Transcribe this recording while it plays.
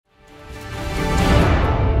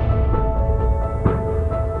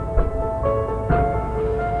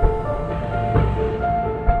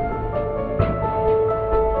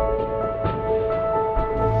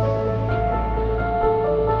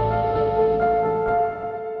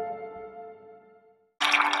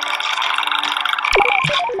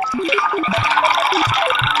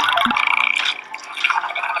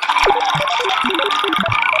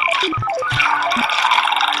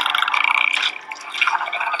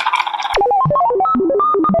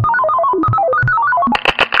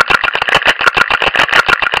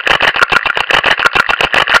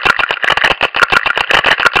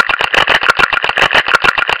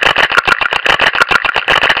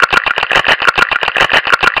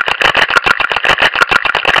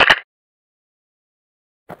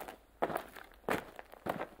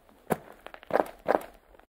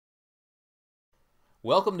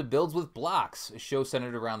Welcome to Builds with Blocks, a show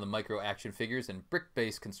centered around the micro action figures and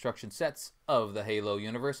brick-based construction sets of the Halo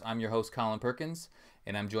universe. I'm your host, Colin Perkins,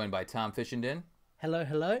 and I'm joined by Tom Fishenden. Hello,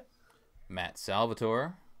 hello. Matt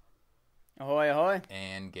Salvatore. Ahoy, ahoy.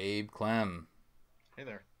 And Gabe Clem. Hey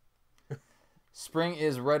there. Spring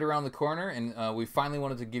is right around the corner, and we finally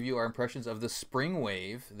wanted to give you our impressions of the spring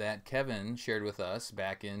wave that Kevin shared with us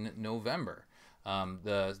back in November.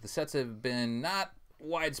 The sets have been not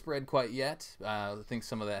widespread quite yet. I think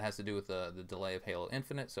some of that has to do with the delay of Halo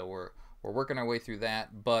Infinite, so we're working our way through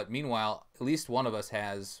that. But meanwhile, at least one of us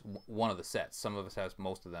has one of the sets. Some of us has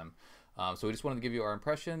most of them. So we just wanted to give you our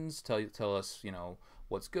impressions, tell us,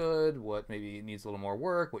 what's good, what maybe needs a little more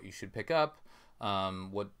work, what you should pick up,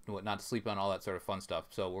 what not to sleep on, all that sort of fun stuff.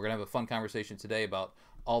 So we're gonna have a fun conversation today about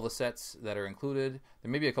all the sets that are included.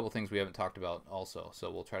 There may be a couple things we haven't talked about also, so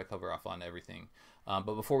we'll try to cover off on everything.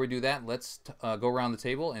 But before we do that, let's go around the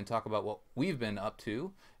table and talk about what we've been up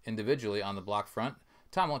to individually on the block front.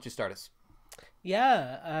 Tom, why don't you start us?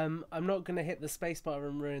 Yeah, I'm not going to hit the spacebar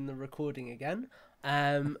and ruin the recording again.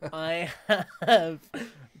 I have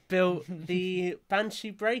built the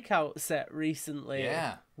Banshee Breakout set recently,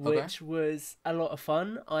 which was a lot of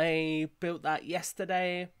fun. I built that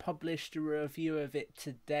yesterday, published a review of it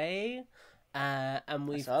today, and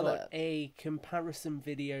we've got a comparison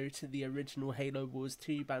video to the original Halo Wars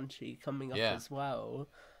 2 Banshee coming up as well.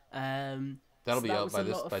 That'll be out by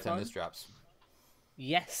the time this drops.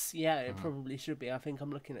 Yes, yeah, it probably should be. I think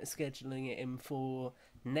I'm looking at scheduling it in for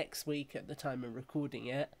next week at the time of recording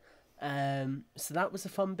it. So that was a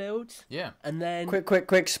fun build. Yeah. And then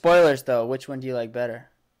Quick spoilers though. Which one do you like better?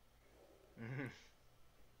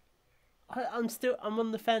 I'm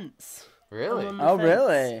on the fence. Really?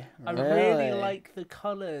 Really? I really like the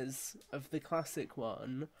colours of the classic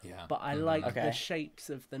one. Yeah. But I like the shapes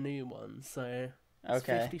of the new one. So it's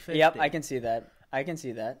 50-50. Yep, I can see that.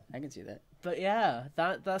 But yeah,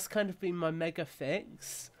 that's kind of been my mega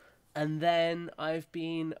fix. And then I've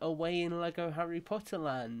been away in Lego Harry Potter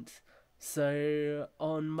land. So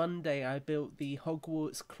on Monday I built the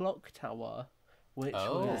Hogwarts Clock Tower, which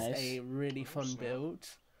was a really fun build.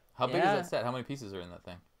 How big is that set? How many pieces are in that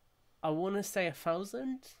thing? I want to say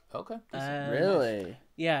 1,000. Okay. Really?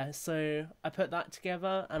 Yeah, so I put that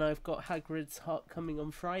together, and I've got Hagrid's Hut coming on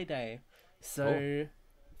Friday. So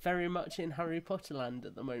very much in Harry Potter land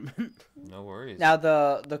at the moment. No worries. Now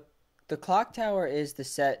the clock tower is the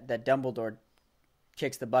set that Dumbledore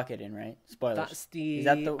kicks the bucket in, right? Spoilers. That's the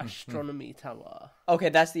astronomy tower. Okay,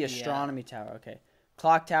 that's the astronomy tower. Okay.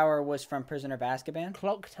 Clock tower was from Prisoner of Azkaban?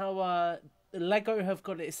 Clock tower, Lego have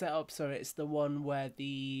got it set up so it's the one where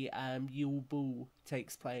the Yule Ball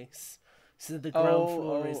takes place. So the ground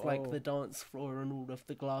floor is like the dance floor and all of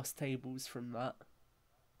the glass tables from that.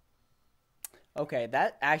 Okay,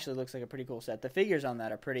 that actually looks like a pretty cool set. The figures on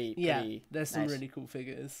that are pretty there's some nice. really cool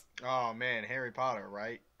figures. Oh man, Harry Potter,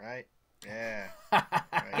 right? Yeah.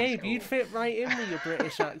 Gabe, you'd fit right in with your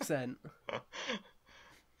British accent.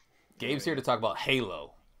 Gabe's here to talk about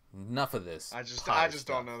Halo. Enough of this. I just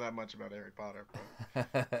don't know that much about Harry Potter.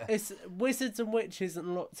 But... It's wizards and witches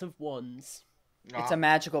and lots of wands. It's a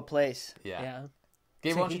magical place. Yeah.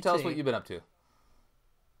 Gabe, why don't you tell us what you've been up to?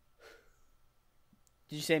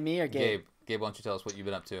 Did you say me or Gabe? Gabe, why don't you tell us what you've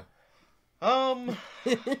been up to?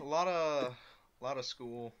 A lot of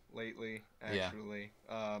school lately, actually.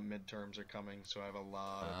 Yeah. Midterms are coming, so I have a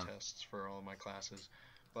lot of tests for all of my classes.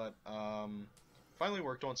 But finally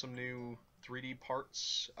worked on some new 3D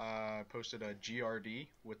parts. Posted a GRD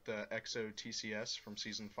with the EXO TCS from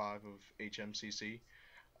Season 5 of HMCC.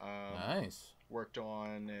 Nice. Worked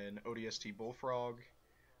on an ODST Bullfrog.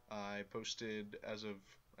 I posted, as of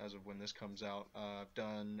when this comes out,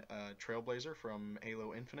 done Trailblazer from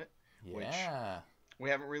Halo Infinite, which we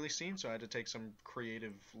haven't really seen, so I had to take some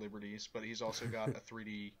creative liberties. But he's also got a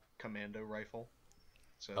 3D commando rifle.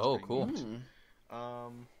 So that's cool. Neat.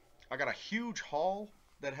 I got a huge haul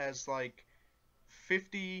that has like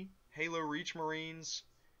 50 Halo Reach Marines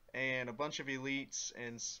and a bunch of elites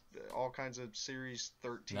and all kinds of Series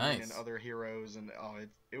 13 and other heroes, and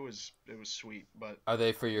it was sweet. But are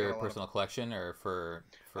they for your personal collection or for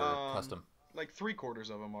custom? Like 3/4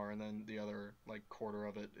 of them are, and then the other like quarter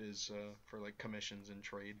of it is for like commissions and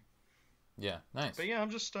trade. Yeah, nice. But yeah, I'm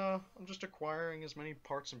just acquiring as many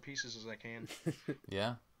parts and pieces as I can.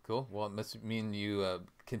 Yeah, cool. Well, it must mean you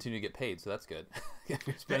continue to get paid, so that's good.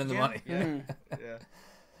 You're spending the money.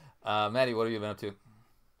 Yeah. Maddie, what have you been up to?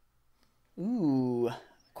 Ooh,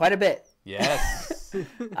 quite a bit. Yes.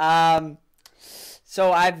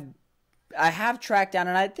 So I have tracked down,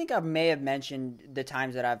 and I think I may have mentioned the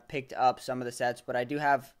times that I've picked up some of the sets, but I do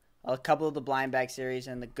have a couple of the blind bag series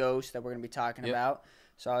and the Ghost that we're going to be talking about.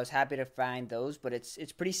 So I was happy to find those, but it's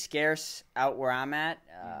pretty scarce out where I'm at.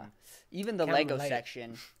 Even the Lego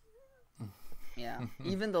section,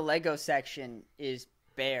 even the Lego section is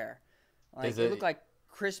bare. Like it looked like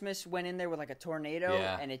Christmas went in there with like a tornado,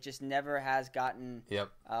 and it just never has gotten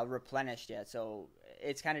replenished yet. So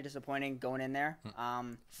it's kind of disappointing going in there.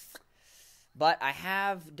 But I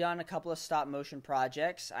have done a couple of stop motion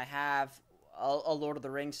projects. I have a Lord of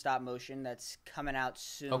the Rings stop motion that's coming out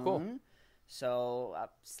soon. Oh, cool. So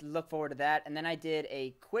look forward to that. And then I did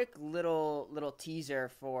a quick little teaser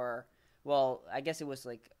for, well, I guess it was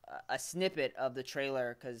like a snippet of the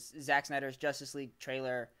trailer because Zack Snyder's Justice League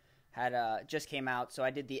trailer had just came out. So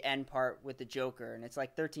I did the end part with the Joker, and it's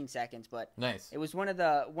like 13 seconds. But nice. It was one of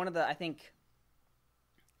the I think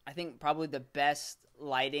probably the best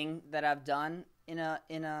lighting that I've done in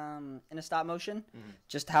a stop motion.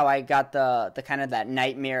 Just how I got the kind of that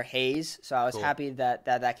nightmare haze. So I was happy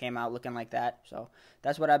that came out looking like that. So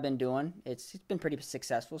that's what I've been doing. It's been pretty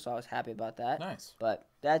successful, so I was happy about that. Nice. But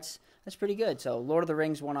that's pretty good. So Lord of the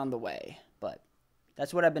Rings one on the way. But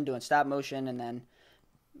that's what I've been doing, stop motion, and then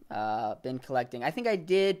been collecting. I think I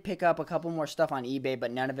did pick up a couple more stuff on eBay,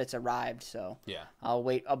 but none of it's arrived. So I'll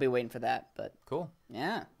be waiting for that. But cool.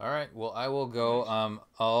 Yeah. All right. Well, I will go.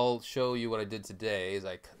 I'll show you what I did today. Is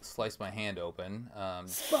I sliced my hand open.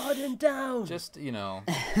 Spartan down. Just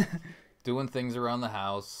doing things around the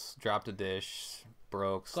house. Dropped a dish.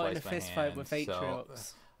 Broke. Got in a sliced my fist hand. fight with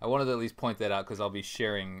Atriox. I wanted to at least point that out because I'll be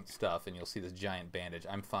sharing stuff, and you'll see this giant bandage.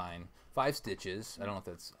 I'm fine. 5 stitches. I don't know if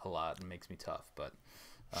that's a lot. It makes me tough, but.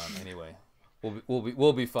 Anyway,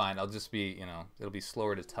 we'll be fine. I'll just be it'll be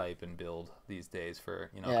slower to type and build these days for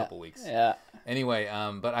a couple weeks. Yeah. Anyway,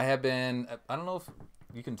 but I have been. I don't know if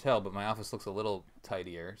you can tell, but my office looks a little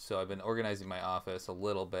tidier. So I've been organizing my office a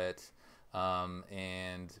little bit,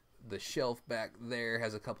 and the shelf back there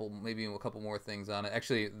has a couple more things on it.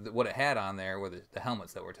 Actually, what it had on there were the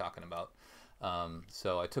helmets that we're talking about.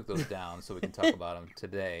 So I took those down so we can talk about them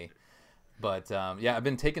today. But I've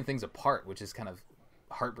been taking things apart, which is kind of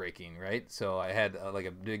heartbreaking, right? So I had like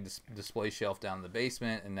a big display shelf down in the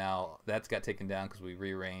basement, and now that's got taken down because we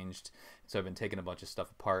rearranged. So I've been taking a bunch of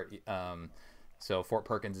stuff apart. So Fort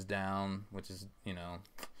Perkins is down, which is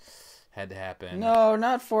had to happen. No,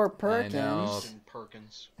 not Fort Perkins. I know.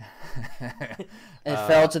 Perkins. It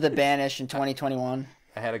fell to the banish in 2021.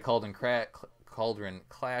 I had a cauldron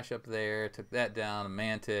clash up there. Took that down. A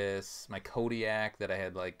mantis. My Kodiak that I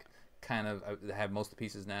had I have most of the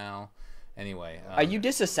pieces now. Anyway, are you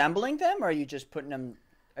disassembling them, or are you just putting them?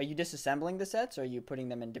 Are you disassembling the sets, or are you putting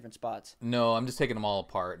them in different spots? No, I'm just taking them all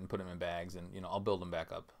apart and putting them in bags, and I'll build them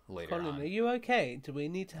back up later. Colin, are you okay? Do we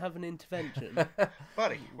need to have an intervention?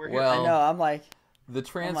 Buddy, we're here. I know. I'm like. The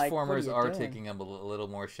Transformers are taking up a little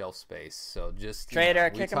more shelf space, so just Trader,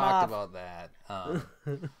 we kick talked them off. about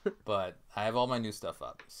that. But I have all my new stuff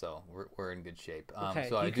up, so we're in good shape. Okay,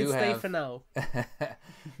 so you can stay for now.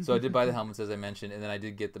 So I did buy the helmets as I mentioned, and then I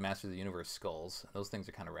did get the Masters of the Universe skulls. Those things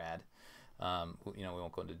are kind of rad. We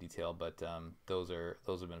won't go into detail, but those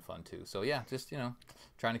have been fun too. So yeah, just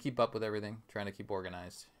trying to keep up with everything, trying to keep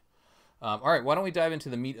organized. All right, why don't we dive into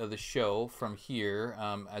the meat of the show from here?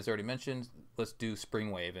 As I already mentioned, let's do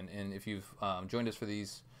Spring Wave. And if you've joined us for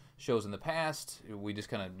these shows in the past, we just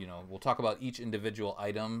kind of, we'll talk about each individual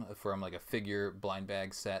item from like a figure blind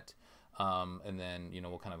bag set. And then,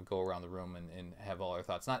 we'll kind of go around the room and have all our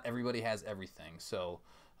thoughts. Not everybody has everything. So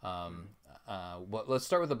let's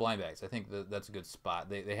start with the blind bags. I think that's a good spot.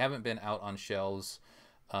 They haven't been out on shelves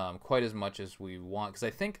quite as much as we want, because I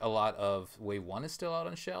think a lot of Wave 1 is still out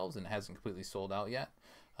on shelves and it hasn't completely sold out yet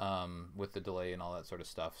with the delay and all that sort of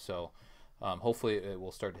stuff. So hopefully it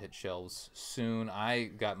will start to hit shelves soon. I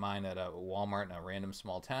got mine at a Walmart in a random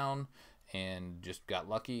small town and just got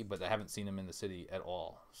lucky, but I haven't seen them in the city at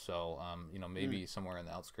all. So maybe somewhere in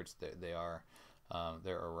the outskirts they're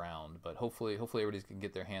around, but hopefully everybody can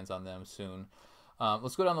get their hands on them soon.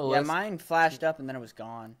 Let's go down the list. Yeah, mine flashed up and then it was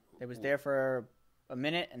gone. It was there for a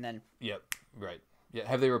minute and then. Yep. Right. Yeah.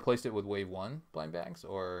 Have they replaced it with Wave 1 blind bags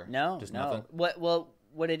or just nothing?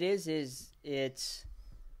 What it is it's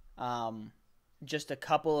just a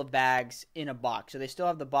couple of bags in a box. So they still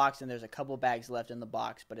have the box and there's a couple of bags left in the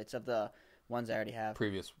box, but it's of the ones I already have.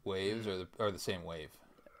 Previous waves or the same wave?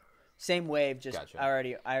 Same wave, just gotcha. I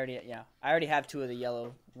already have 2 of the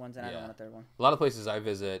yellow ones and I don't want a third one. A lot of places I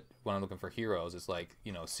visit when I'm looking for heroes, it's like,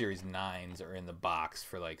 Series 9s are in the box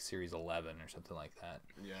for like Series 11 or something like that.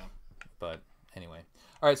 Yeah. But anyway.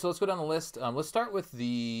 All right, so let's go down the list. Let's start with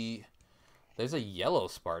the There's a yellow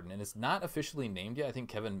Spartan, and it's not officially named yet. I think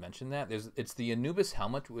Kevin mentioned that. It's the Anubis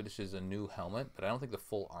helmet, which is a new helmet, but I don't think the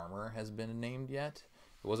full armor has been named yet.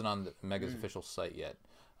 It wasn't on the Mega's official site yet.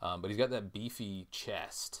 But he's got that beefy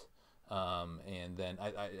chest. And then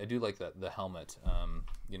I do like the helmet.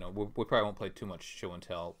 We probably won't play too much show and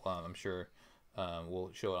tell. I'm sure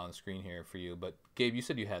we'll show it on the screen here for you. But Gabe, you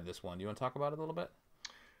said you had this one. Do you want to talk about it a little bit?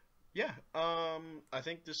 Yeah. I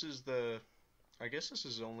think this is I guess this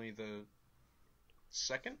is only the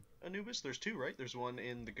second Anubis. There's two, right? There's one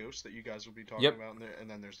in the Ghost that you guys will be talking about, and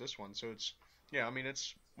then there's this one. So it's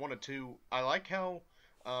it's one of two. I like how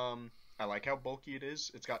bulky it is.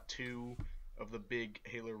 It's got two of the big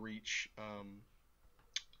Halo Reach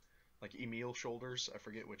like Emil shoulders. I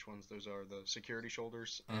forget which ones those are. The security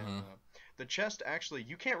shoulders. And the chest, actually,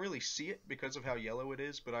 you can't really see it because of how yellow it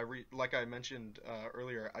is. But like I mentioned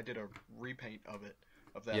earlier, I did a repaint of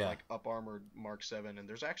that like up armored Mark 7, and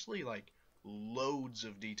there's actually like loads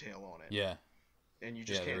of detail on it. Yeah. And you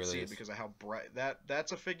just can't see it because of how bright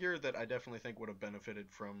that's a figure that I definitely think would have benefited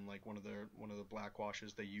from like one of the black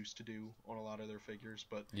washes they used to do on a lot of their figures.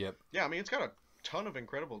 But yeah, I mean, it's got a ton of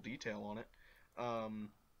incredible detail on it.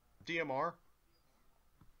 DMR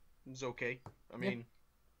is okay. I mean,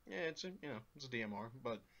 it's a DMR,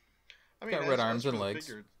 but I mean, got red arms and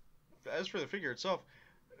legs. As for the figure itself,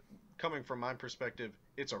 coming from my perspective,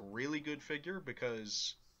 it's a really good figure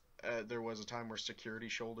because there was a time where security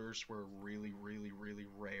shoulders were really, really, really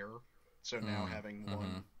rare. So now having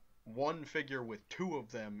one figure with two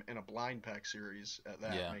of them in a blind pack series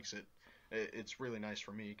makes it's really nice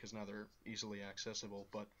for me because now they're easily accessible.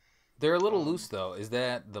 But they're a little loose though. Is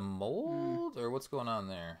that the mold or what's going on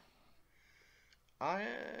there?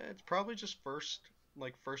 It's probably just first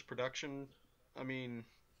production. I mean,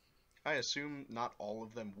 I assume not all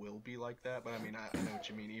of them will be like that, but I mean, I know what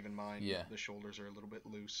you mean. Even mine, the shoulders are a little bit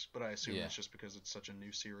loose, but I assume it's just because it's such a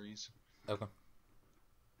new series. Okay.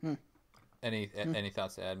 Any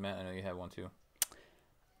thoughts to add, Matt? I know you have one too.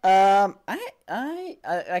 I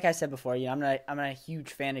like I said before, I'm not a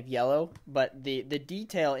huge fan of yellow, but the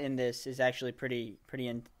detail in this is actually pretty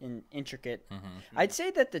intricate. I'd say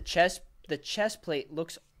that the chest plate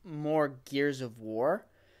looks more Gears of War,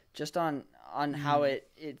 just on how it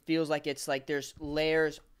feels like it's like there's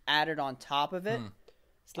layers added on top of it.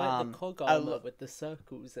 It's like the cog armor with the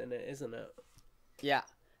circles in it, isn't it? Yeah.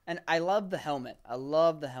 And I love the helmet.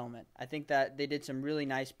 I think that they did some really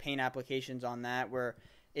nice paint applications on that where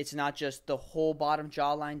it's not just the whole bottom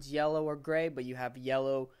jawline's yellow or gray, but you have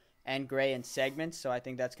yellow and gray in segments. So I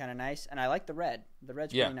think that's kind of nice. And I like the red. The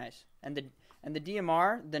red's pretty nice. And the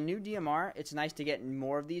DMR, the new DMR, it's nice to get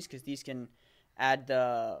more of these because these can add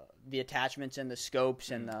the attachments and the scopes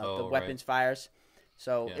and the weapons fires.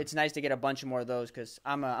 So it's nice to get a bunch of more of those because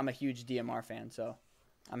I'm a huge DMR fan. So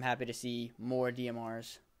I'm happy to see more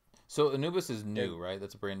DMRs. So Anubis is new, right?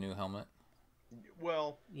 That's a brand new helmet.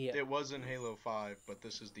 Well, it was in Halo 5, but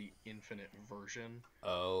this is the Infinite version.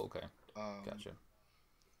 Oh, okay. Gotcha.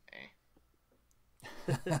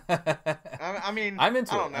 I mean, I'm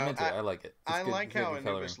into it. I like it. I like how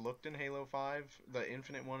Anubis looked in Halo 5. The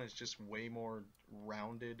Infinite one is just way more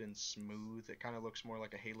rounded and smooth. It kind of looks more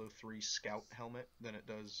like a Halo 3 Scout helmet than it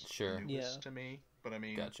does Anubis to me. But I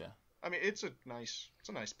mean, gotcha. I mean, it's a nice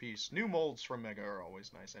piece. New molds from Mega are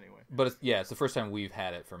always nice anyway. But it's the first time we've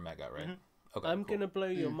had it from Mega, right? Okay, I'm going to blow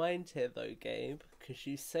your mind here, though, Gabe, because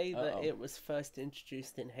you say that it was first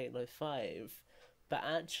introduced in Halo 5, but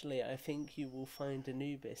actually I think you will find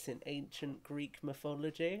Anubis in ancient Greek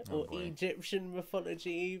mythology, or Egyptian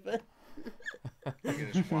mythology even. Look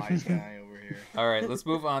at this wise guy over here. All right, let's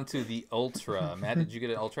move on to the Ultra. Matt, did you get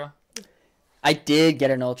an Ultra? I did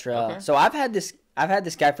get an Ultra. Okay. So I've had this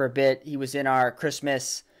guy for a bit. He was in our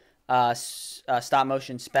Christmas stop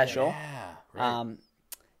motion special. Yeah, right.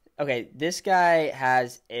 Okay, this guy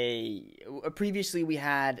has previously we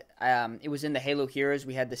had, it was in the Halo Heroes,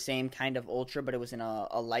 we had the same kind of Ultra, but it was in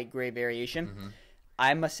a light gray variation.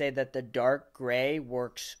 I must say that the dark gray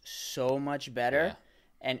works so much better,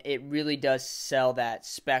 and it really does sell that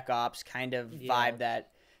Spec Ops kind of vibe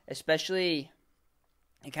that, especially,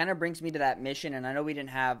 it kind of brings me to that mission, and I know we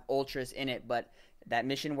didn't have Ultras in it, but that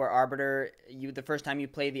mission where Arbiter, the first time you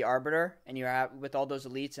play the Arbiter, and you're out with all those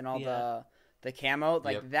elites and all the camo,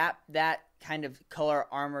 like that kind of color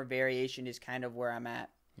armor variation is kind of where I'm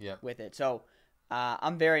at with it. So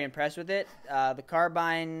I'm very impressed with it. The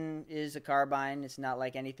carbine is a carbine. It's not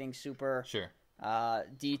like anything super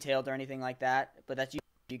detailed or anything like that. But that's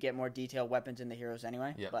you get more detailed weapons in the heroes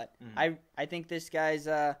anyway. But I think this guy's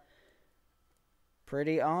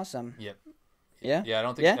pretty awesome. Yeah, I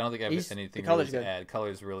don't think I have anything really to add.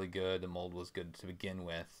 Color's really good. The mold was good to begin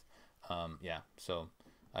with. Yeah, so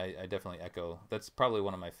I definitely echo. That's probably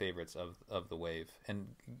one of my favorites of the wave. And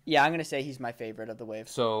yeah, I'm gonna say he's my favorite of the wave.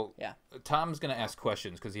 So yeah, Tom's gonna ask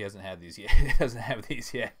questions because he hasn't had these yet. He doesn't have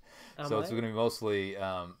these yet. So it's gonna be mostly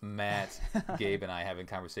Matt, Gabe, and I having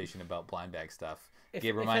conversation about blind bag stuff. If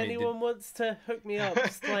Gabe, anyone wants to hook me up,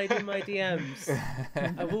 slide in my DMs.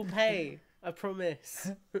 I will pay. I promise.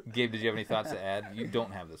 Gabe, did you have any thoughts to add? You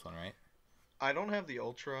don't have this one, right? I don't have the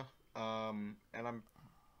Ultra, and I'm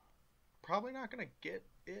probably not gonna get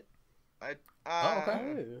it. Okay.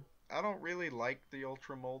 I don't really like the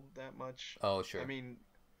Ultra mold that much. Oh, sure. I mean,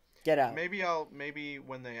 get out. Maybe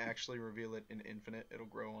when they actually reveal it in Infinite, it'll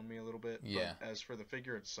grow on me a little bit. Yeah. But as for the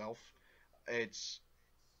figure itself, it's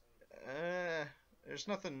there's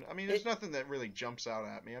nothing. I mean, there's nothing that really jumps out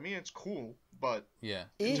at me. I mean, it's cool, but to me,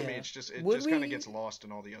 it just kind of gets lost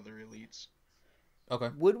in all the other elites. Okay.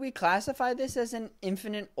 Would we classify this as an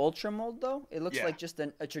Infinite Ultra mold though? It looks like just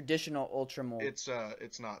a traditional Ultra mold. It's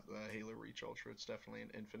not the Halo Reach Ultra. It's definitely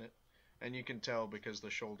an Infinite, and you can tell because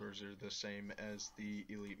the shoulders are the same as the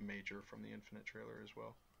Elite Major from the Infinite trailer as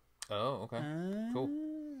well. Oh, okay. Cool.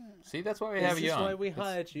 See, that's why we have you on. This is why we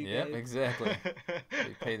hired you. Yep, Gabe. Exactly.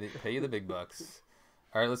 They pay you the big bucks.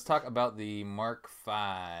 All right, let's talk about the Mark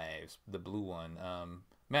V's, the blue one.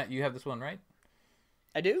 Matt, you have this one, right?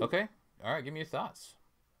 I do. Okay. All right, give me your thoughts.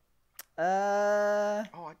 Oh,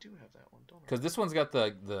 I do have that one, don't I? Because this one's got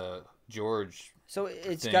the George. So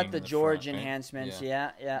it's got the George front, right? enhancements.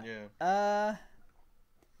 Yeah.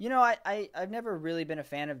 You know, I've never really been a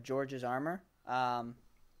fan of George's armor.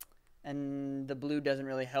 And the blue doesn't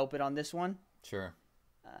really help it on this one. Sure.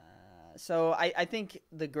 So I think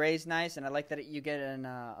the gray's nice, and I like that you get an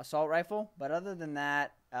assault rifle. But other than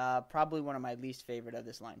that, probably one of my least favorite of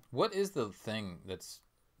this line. What is the thing that's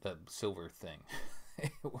that silver thing?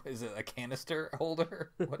 Is it a canister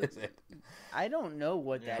holder? What is it? I don't know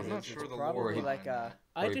what that I'm is. not sure It's the probably lore like behind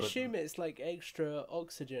a. I'd assume it's like extra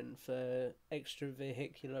oxygen for extra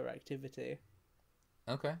vehicular activity.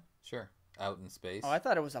 Okay, sure. Out in space. Oh, I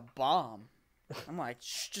thought it was a bomb. I'm like,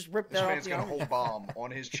 just rip This that off man's the got a armor. whole bomb on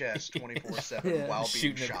his chest 24/7 while being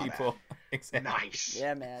shooting shot at people. at. Exactly. Nice.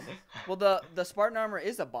 Yeah, man. Well, the Spartan armor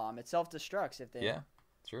is a bomb. It self-destructs if they. Yeah,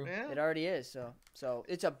 true. Yeah. It already is. So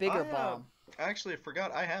it's a bigger bomb. Actually, I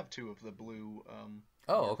forgot. I have two of the blue.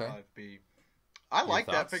 Okay. 5B. I like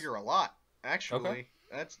that thoughts? figure a lot. Actually,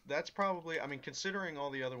 Okay. that's probably. I mean, considering all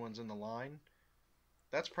the other ones in the line,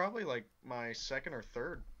 that's probably like my second or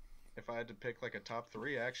third. If I had to pick like a top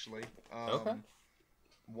three, actually. Okay.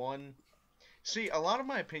 One. See, a lot of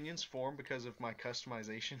my opinions form because of my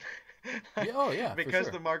customization. Yeah, because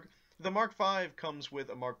for sure. the Mark V comes with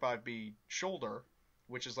a Mark V shoulder,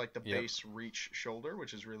 which is like the Yep. base reach shoulder,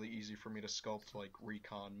 which is really easy for me to sculpt like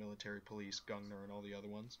Recon, Military Police, Gungner, and all the other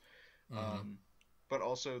ones. Mm-hmm. But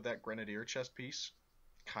also that Grenadier chest piece,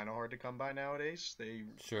 kind of hard to come by nowadays.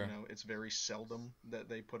 Sure. It's very seldom that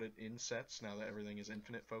they put it in sets now that everything is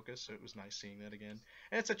infinite focus. So it was nice seeing that again,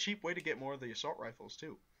 and it's a cheap way to get more of the assault rifles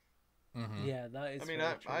too. Mm-hmm. Yeah, that is. I mean,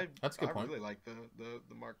 That's a good point. really like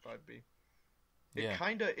the Mark V-B. Yeah.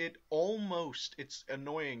 It's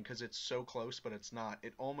annoying because it's so close, but it's not.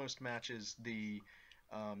 It almost matches the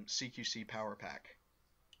CQC power pack.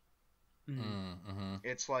 Mm-hmm.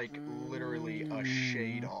 It's like literally a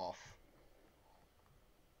shade off.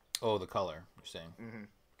 Oh, the color, you're saying. Mm-hmm.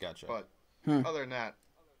 Gotcha. But other than that,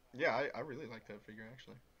 yeah, I really like that figure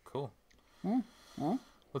actually. Cool.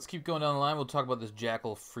 Let's keep going down the line. We'll talk about this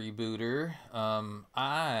Jackal freebooter.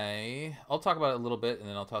 I'll talk about it a little bit, and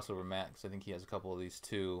then I'll toss it over to Matt, because I think he has a couple of these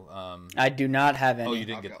too. I do not have any. Oh, you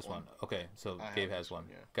didn't I've get got this one. one. Okay, so I Gabe have has this one.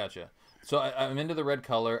 one, yeah. Gotcha. So I'm into the red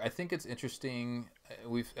color. I think it's interesting.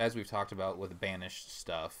 As we've talked about with Banished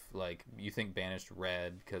stuff, like you think Banished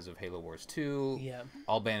red because of Halo Wars 2. Yeah.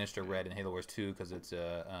 All Banished are red in Halo Wars 2 because it's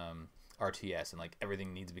a RTS, and like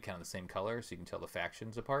everything needs to be kind of the same color, so you can tell the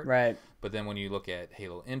factions apart. Right. But then when you look at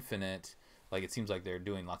Halo Infinite, like it seems like they're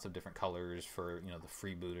doing lots of different colors for the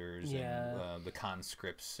freebooters and the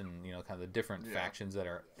conscripts and kind of the different factions that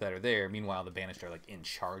are there. Meanwhile, the Banished are like in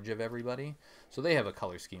charge of everybody, so they have a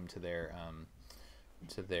color scheme to their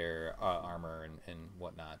armor and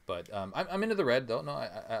whatnot. But I'm into the red though. No,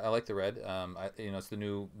 I like the red. It's the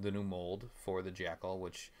new mold for the Jackal,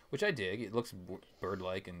 which I dig. It looks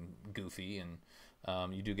bird-like and goofy, and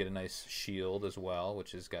you do get a nice shield as well,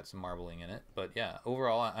 which has got some marbling in it. But yeah,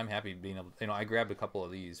 overall, I'm happy being able. I grabbed a couple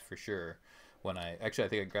of these for sure. I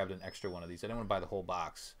think I grabbed an extra one of these. I didn't want to buy the whole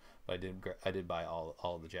box, but I did buy all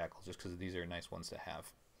of the Jackals just because these are nice ones to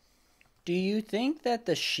have. Do you think that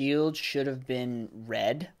the shield should have been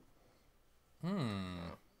red?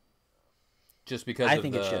 Just because I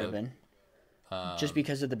think it should have been. Just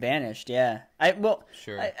because of the banished, yeah.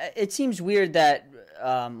 Sure. It seems weird that,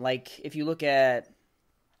 like, if you look at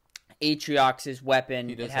Atriox's weapon,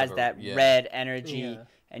 it has that red energy,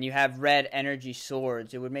 and you have red energy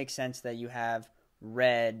swords. It would make sense that you have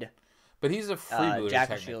red. But he's a freebooter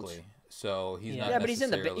technically, so he's not. Yeah, but he's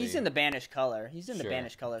in the banished color. He's in the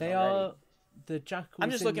banished colors. They already. are the jackals.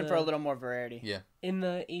 I'm just looking for a little more variety. Yeah. In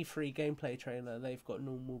the E3 gameplay trailer, they've got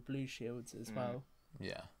normal blue shields as well.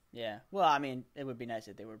 Yeah. Yeah. Well, I mean, it would be nice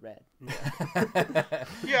if they were red.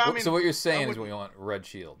 Yeah. I mean, so what you're saying is we want red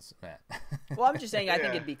shields, Matt. Well, I'm just saying I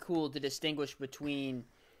think it'd be cool to distinguish between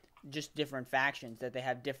just different factions, that they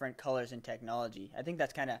have different colors and technology. I think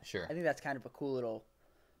that's kind of I think that's kind of a cool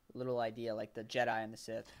little idea, like the Jedi and the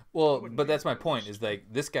Sith. Well, but that's my point. Is like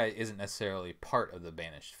this guy isn't necessarily part of the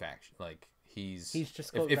banished faction. Like he's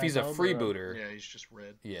just got if he's a freebooter. Yeah, he's just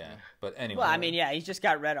red. Yeah, but anyway. Well, I mean, he's just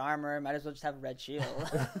got red armor. Might as well just have a red shield.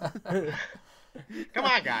 Come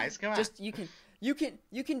on, guys. Come on. Just you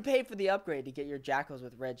can pay for the upgrade to get your jackals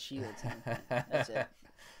with red shields. That's it.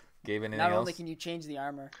 Gabe, anything Not else? only can you change the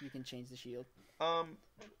armor, you can change the shield.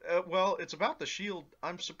 Well, it's about the shield.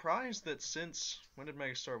 I'm surprised that since when did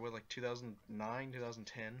Mega start? What, like 2009,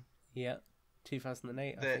 2010? Yeah,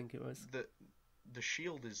 2008, I think it was. The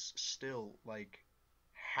shield is still like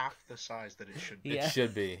half the size that it should be. Yeah. It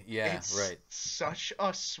should be. Yeah, it's right. Such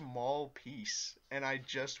a small piece, and I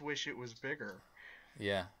just wish it was bigger.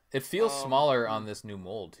 Yeah, it feels smaller on this new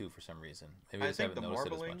mold too for some reason. Maybe I just haven't noticed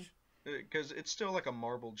it as much. Because it's still like a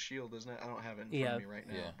marbled shield, isn't it? I don't have it in front of me right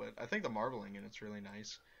now, but I think the marbling in it's really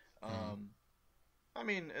nice. I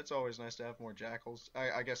mean, it's always nice to have more jackals.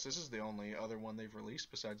 I guess this is the only other one they've released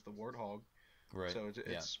besides the warthog. Right. So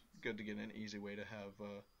it's good to get an easy way to have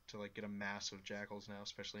get a mass of jackals now,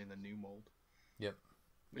 especially in the new mold. Yep.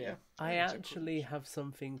 But yeah. I actually have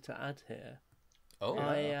something to add here. Oh,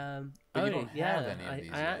 but you don't have any of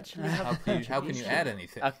these. I actually have. How can you add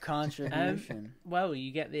anything? A contribution. Well,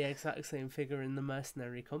 you get the exact same figure in the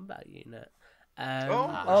Mercenary combat unit.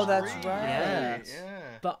 That's right. Yeah.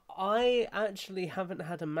 But I actually haven't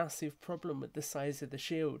had a massive problem with the size of the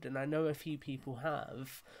shield, and I know a few people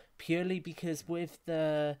have, purely because with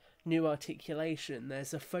the new articulation,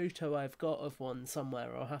 there's a photo I've got of one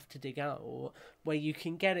somewhere I'll have to dig out, where you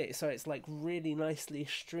can get it so it's like really nicely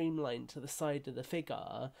streamlined to the side of the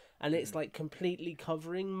figure, and it's like completely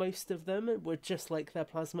covering most of them with just like their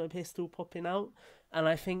plasma pistol popping out. And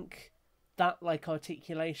I think that like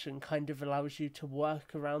articulation kind of allows you to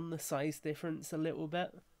work around the size difference a little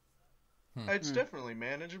bit. It's definitely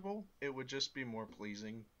manageable. It would just be more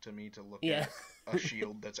pleasing to me to look at a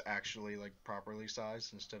shield that's actually like properly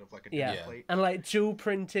sized instead of like a dinner plate. And like dual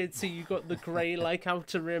printed, so you got the grey like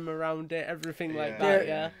outer rim around it, everything like that.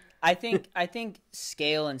 Yeah. I think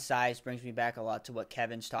scale and size brings me back a lot to what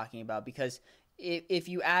Kevin's talking about, because if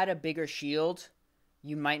you add a bigger shield,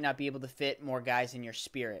 you might not be able to fit more guys in your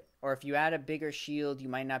spirit. Or if you add a bigger shield, you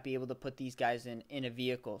might not be able to put these guys in a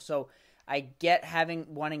vehicle. So I get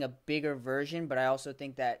wanting a bigger version, but I also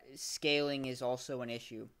think that scaling is also an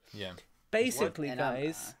issue. Yeah. Basically,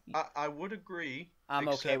 guys, I would agree. I'm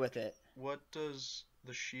okay with it. What does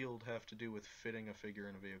the shield have to do with fitting a figure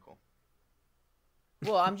in a vehicle?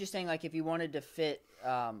 Well, I'm just saying, like, if you wanted to fit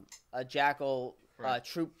a jackal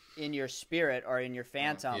troop in your spirit or in your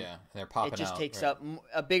phantom, they're popping out. It just takes up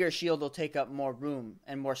a bigger shield will take up more room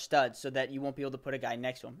and more studs, so that you won't be able to put a guy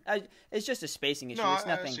next to him. It's just a spacing issue. It's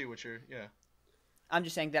nothing. I see what you're. Yeah. I'm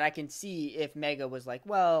just saying that I can see if Mega was like,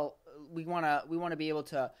 well, we wanna be able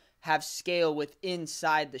to have scale with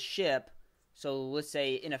inside the ship. So let's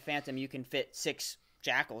say in a phantom you can fit 6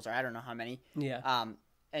 jackals, or I don't know how many. Yeah.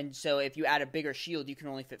 And so if you add a bigger shield, you can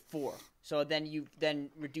only fit 4. So then you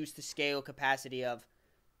reduce the scale capacity of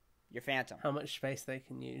your phantom. How much space they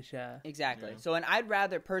can use, Exactly. Yeah. So, and I'd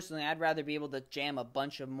rather be able to jam a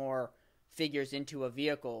bunch of more figures into a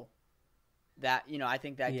vehicle. That, I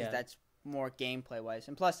think that cause that's more gameplay wise.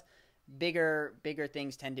 And plus, bigger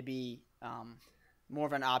things tend to be more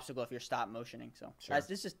of an obstacle if you're stop motioning. So guys,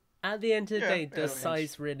 this is at the end of the day, does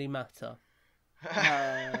size really matter?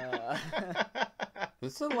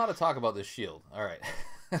 There's a lot of talk about this shield. All right.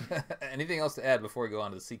 Anything else to add before we go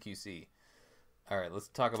on to the CQC? All right, let's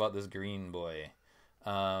talk about this green boy. The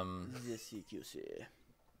CQC.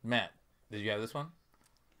 Matt, did you have this one?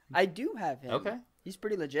 I do have him. Okay. He's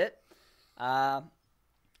pretty legit. I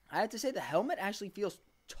have to say the helmet actually feels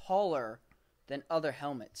taller than other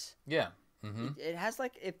helmets. Yeah. Mm-hmm.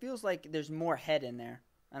 It feels like there's more head in there.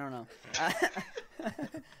 I don't know.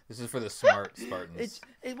 This is for the smart Spartans.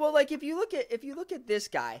 Well, like if you look at this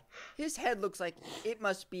guy, his head looks like it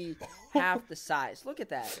must be half the size. Look at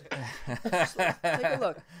that. Take a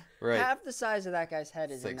look. Right. Half the size of that guy's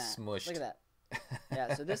head is it's in like that. Smushed. Look at that.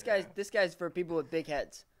 Yeah. So this guy's for people with big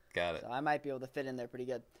heads. Got it. So I might be able to fit in there pretty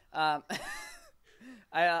good. I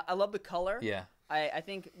love the color. Yeah. I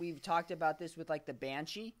think we've talked about this with like the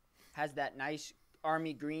Banshee, has that nice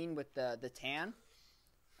army green with the tan.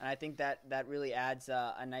 And I think that really adds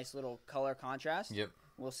a nice little color contrast. Yep.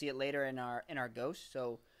 We'll see it later in our Ghost,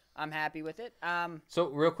 so I'm happy with it. So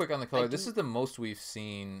real quick on the color, this is the most we've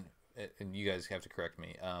seen, and you guys have to correct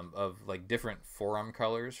me, of like different forearm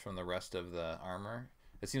colors from the rest of the armor.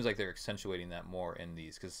 It seems like they're accentuating that more in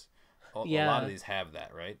these because a lot of these have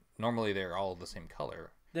that, right? Normally they're all the same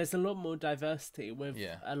color. There's a lot more diversity with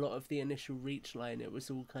a lot of the initial Reach line. It was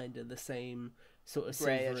all kind of the same sort of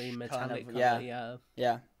silvery metallic color.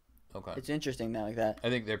 Yeah. Okay. It's interesting that like that. I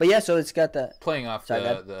think they're so it's got the playing off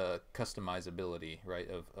the customizability, right,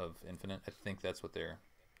 of Infinite. I think that's what they're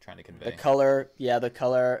trying to convey. The color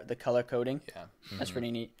coding. Yeah. Mm-hmm. That's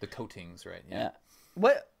pretty neat. The coatings, right? Yeah.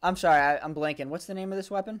 What? I'm sorry, I'm blanking. What's the name of this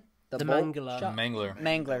weapon? The Mangler.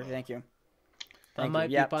 Mangler, thank you. I might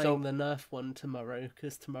be buying the Nerf one tomorrow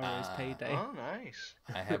because tomorrow is payday. Oh, nice.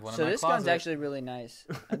 I have one in my closet. So this gun's actually really nice.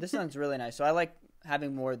 This gun's really nice. So I like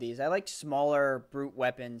having more of these. I like smaller brute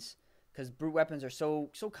weapons because brute weapons are so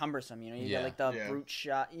cumbersome. You know, you get like the brute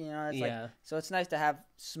shot. You know, it's like so it's nice to have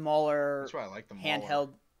smaller. That's why I like the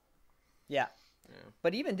handheld. Yeah.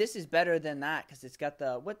 But even this is better than that because it's got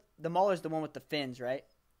the Mauler's the one with the fins, right?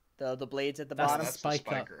 The blades at the bottom. That's the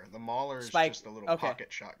Spiker. The Mauler's just a little pocket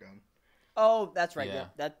shotgun. Oh, that's right.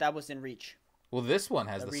 Yeah. That was in Reach. Well, this one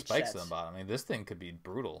has the spikes on the bottom. I mean, this thing could be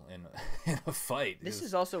brutal in a fight. This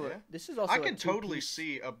is also. I can totally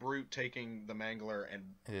see a brute taking the Mangler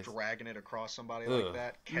and dragging it across somebody like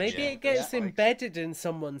that. Maybe it gets embedded in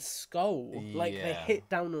someone's skull, like they hit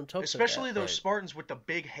down on top. Especially those Spartans with the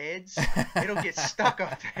big heads, it'll get stuck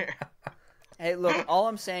up there. Hey, look! All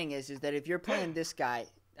I'm saying is that if you're playing this guy.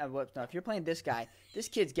 If you're playing this guy, this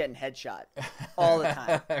kid's getting headshot all the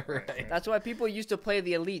time. Right. That's why people used to play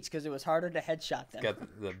the elites because it was harder to headshot them. Got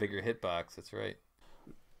the bigger hitbox. That's right.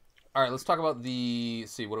 All right, let's talk about what do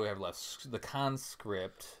we have left? The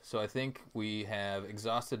conscript. So I think we have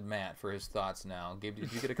exhausted Matt for his thoughts now. Gabe,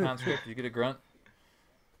 did you get a conscript? Did you get a grunt?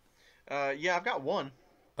 Yeah, I've got one.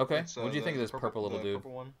 Okay. What do you think of this purple little dude?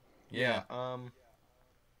 Purple one. Yeah.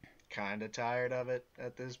 Kind of tired of it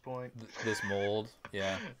at this point. This mold,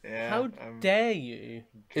 yeah. How dare you?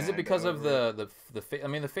 Is it because of the face? I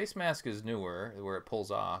mean, the face mask is newer, where it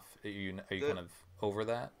pulls off. Are you kind of over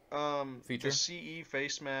that feature? The CE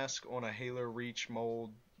face mask on a Halo Reach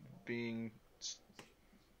mold being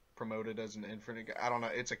promoted as an Infinite. I don't know.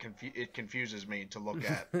 It confuses me to look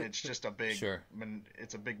at. It's just a big. Sure.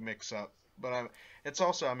 It's a big mix up. But it's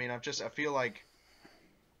also. I mean, I feel like.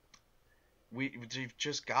 We've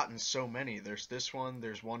just gotten so many. There's this one.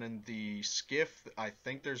 There's one in the Skiff. I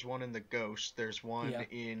think there's one in the Ghost. There's one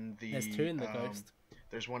in the. There's two in the Ghost.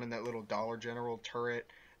 There's one in that little Dollar General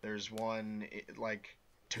turret. There's one like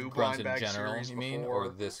two Grunts blind bag in general. series You mean, before. or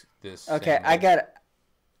this? Okay, I got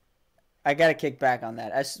to kick back on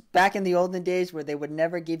that. As back in the olden days where they would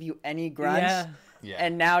never give you any grunts,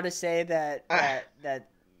 and now to say that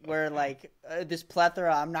we're like this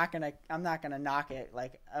plethora, I'm not gonna knock it.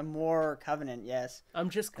 Like a more Covenant, yes. I'm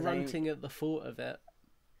just grunting at the thought of it.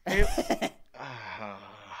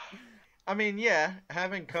 I mean, yeah,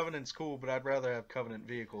 having Covenant's cool, but I'd rather have Covenant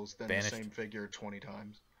vehicles than Banished. the same figure 20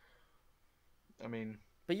 times. I mean,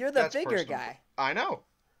 but you're the figure guy. I know.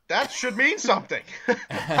 That should mean something.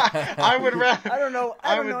 I would rather. I don't know.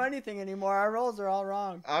 I don't know anything anymore. Our roles are all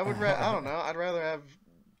wrong. I don't know. I'd rather have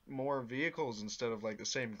more vehicles instead of like the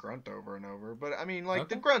same grunt over and over. But I mean, like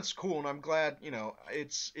the grunt's cool, and I'm glad. You know,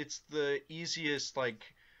 it's the easiest like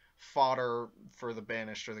fodder for the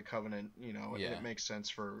Banished or the Covenant. You know, it makes sense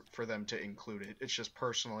for them to include it. It's just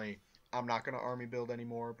personally, I'm not going to army build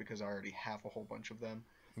anymore because I already have a whole bunch of them.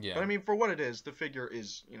 Yeah. But I mean, for what it is, the figure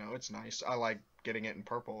is, you know, it's nice. I like getting it in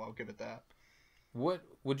purple. I'll give it that. What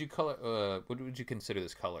would you color? What would you consider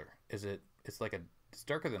this color? It's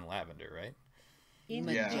darker than lavender, right?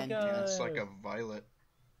 Yeah, it's like a violet.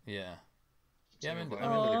 Yeah. I'm into the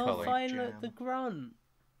color. Violet the grunt.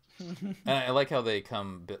 And I like how they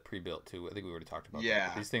come pre-built too. I think we already talked about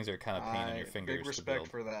that. These things are kind of pain in your fingers. Big respect to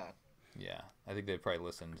build. for that. Yeah, I think they probably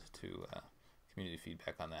listened to community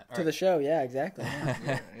feedback on that. To the show, yeah, exactly.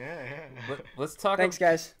 Yeah. Let's talk. Thanks,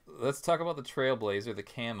 guys. Let's talk about the Trailblazer, the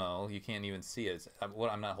camo. You can't even see it.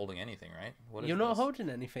 I'm not holding anything, right? You're not holding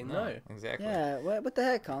anything, no. Exactly. Yeah. What the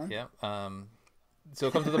heck, Colin? Yeah. So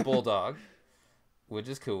it comes to the Bulldog, which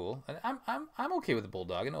is cool. And I'm okay with the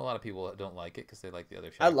Bulldog. I know a lot of people don't like it because they like the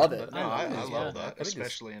other shotgun. I love it. I love that,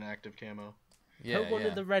 especially in active camo. Yeah, Put one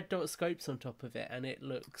of the red dot scopes on top of it, and it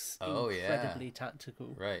looks incredibly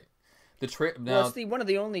tactical. Right. Well, it's one of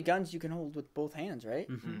the only guns you can hold with both hands, right?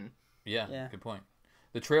 Mm-hmm. Yeah, good point.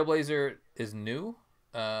 The Trailblazer is new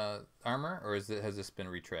armor, or has this been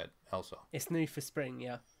retread also? It's new for spring,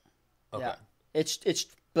 yeah. Okay. Yeah. It's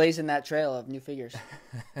blazing that trail of new figures.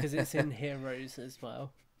 Because it's in Heroes as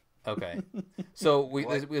well. Okay. So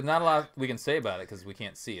there's not a lot we can say about it because we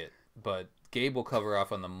can't see it, but Gabe will cover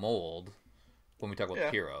off on the mold when we talk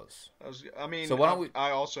about Heroes. So why don't we...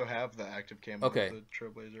 I also have the active camo with the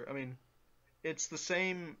Trailblazer. I mean, it's the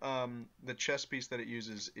same. The chest piece that it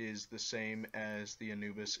uses is the same as the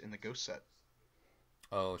Anubis in the Ghost set.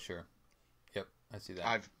 Oh, sure. Yep, I see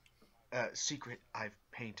that. I've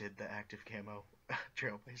painted the active camo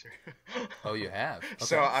Trailblazer. Oh, you have? Okay.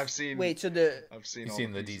 So I've seen. Wait, so you've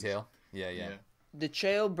seen the detail? Yeah. The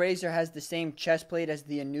Trailblazer has the same chest plate as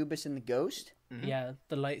the Anubis and the Ghost? Mm-hmm. Yeah,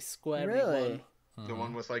 the light square one. Mm-hmm. The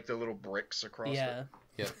one with like the little bricks across it.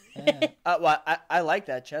 Yep. Well, I like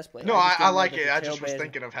that chest plate. No, I like it. I just was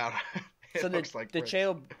thinking of how it looks like the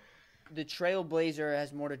Trailblazer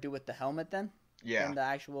has more to do with the helmet then? Yeah. Than the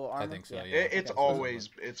actual armor? I think so, yeah. It's always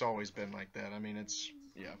been like that. I mean,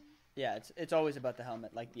 Yeah, it's always about the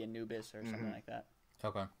helmet, like the Anubis or something like that.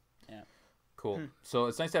 Okay. Yeah. Cool. So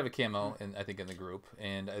it's nice to have a camo, I think, in the group.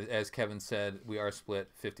 And as Kevin said, we are split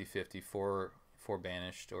 50-50, four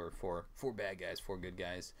banished, or four bad guys, 4 good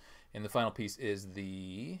guys. And the final piece is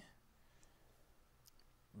the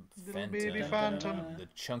baby Phantom. The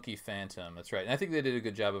chunky Phantom. That's right. And I think they did a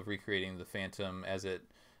good job of recreating the Phantom as it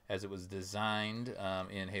was designed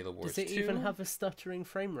in Halo Wars 2. Does it even have a stuttering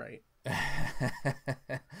frame rate? You're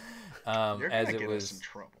gonna get us in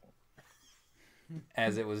trouble.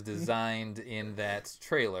 As it was designed in that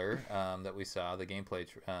trailer that we saw, the gameplay.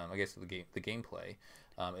 I guess the gameplay.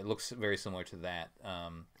 It looks very similar to that,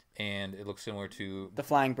 and it looks similar to the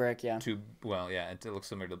flying brick. Yeah. It looks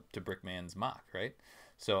similar to Brickman's mock, right?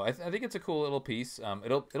 So I think it's a cool little piece.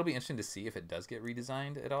 It'll be interesting to see if it does get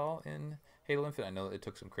redesigned at all in Halo Infinite. I know it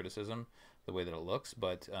took some criticism the way that it looks,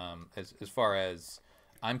 but as far as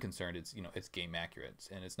I'm concerned, it's game accurate,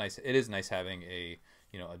 and it's nice. It is nice having a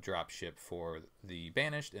drop ship for the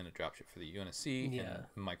Banished and a drop ship for the UNSC in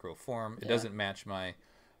micro form. It doesn't match my.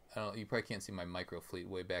 You probably can't see my micro fleet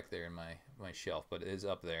way back there in my shelf, but it is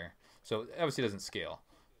up there. So obviously it doesn't scale,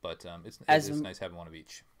 but it's nice having one of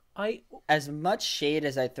each. As much shade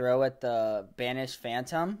as I throw at the Banished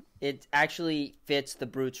Phantom, it actually fits the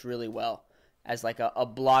Brutes really well as like a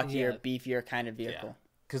blockier, beefier kind of vehicle.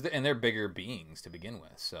 Yeah. They're bigger beings to begin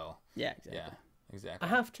with, so yeah, exactly. Yeah, exactly. I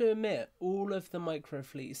have to admit, all of the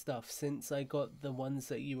microfleet stuff since I got the ones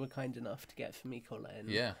that you were kind enough to get for me, Colin.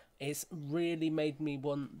 Yeah, it's really made me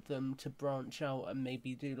want them to branch out and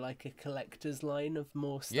maybe do like a collector's line of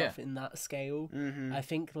more stuff in that scale. Mm-hmm. I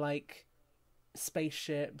think like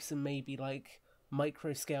spaceships and maybe like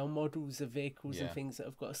micro scale models of vehicles and things that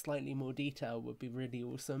have got a slightly more detail would be really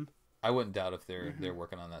awesome. I wouldn't doubt if they're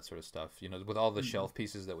working on that sort of stuff. With all the shelf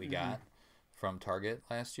pieces that we got from Target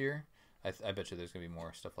last year, I bet you there's gonna be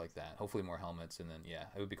more stuff like that. Hopefully more helmets, and then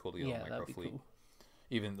it would be cool to get a micro fleet. Cool.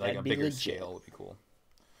 Even like a bigger scale would be cool.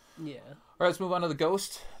 Yeah. All right, let's move on to the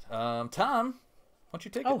Ghost. Tom, why don't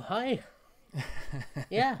you take it? Oh, hi.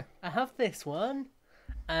 Yeah, I have this one.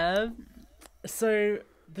 So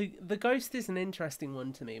the Ghost is an interesting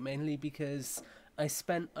one to me, mainly because I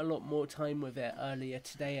spent a lot more time with it earlier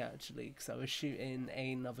today, actually, because I was shooting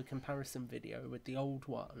another comparison video with the old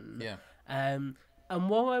one. Yeah. And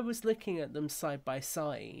while I was looking at them side by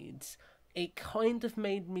side, it kind of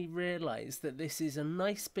made me realise that this is a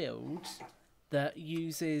nice build that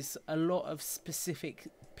uses a lot of specific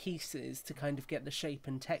pieces to kind of get the shape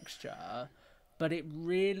and texture, but it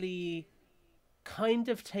really kind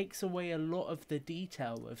of takes away a lot of the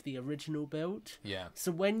detail of the original build. Yeah.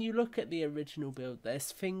 So when you look at the original build,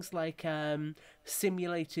 there's things like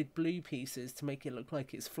simulated blue pieces to make it look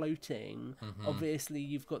like it's floating. Mm-hmm. Obviously,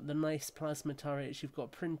 you've got the nice plasma turrets, you've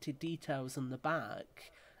got printed details on the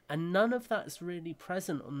back, and none of that's really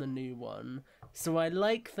present on the new one. So I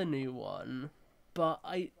like the new one, but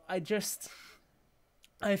I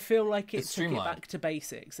feel like it took it back to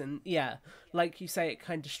basics, and like you say, it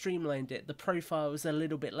kind of streamlined it. The profile's a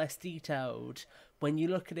little bit less detailed, when you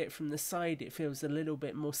look at it from the side, it feels a little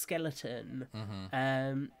bit more skeleton,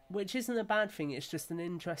 which isn't a bad thing. It's just an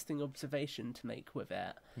interesting observation to make with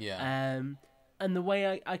it. Yeah. And the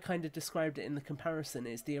way I kind of described it in the comparison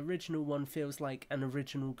is the original one feels like an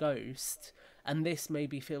original Ghost, and this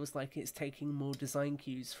maybe feels like it's taking more design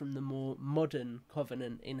cues from the more modern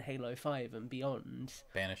Covenant in Halo 5 and beyond.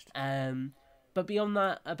 Banished. But beyond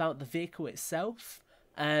that, about the vehicle itself,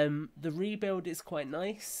 the rebuild is quite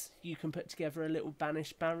nice. You can put together a little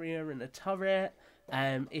banished barrier and a turret.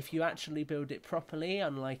 If you actually build it properly,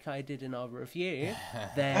 unlike I did in our review,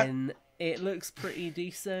 then it looks pretty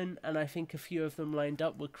decent, and I think a few of them lined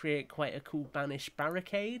up would create quite a cool banished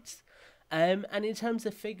barricade. And in terms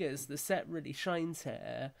of figures, the set really shines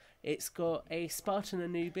here. It's got a Spartan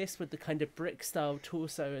Anubis with the kind of brick-style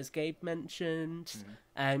torso, as Gabe mentioned.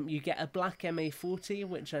 You get a black MA40,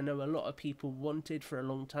 which I know a lot of people wanted for a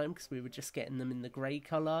long time because we were just getting them in the grey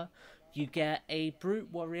colour. You get a Brute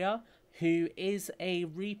Warrior, who is a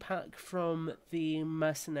repack from the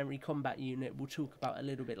Mercenary combat unit we'll talk about a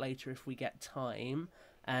little bit later if we get time.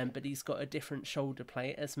 But he's got a different shoulder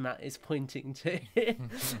plate, as Matt is pointing to.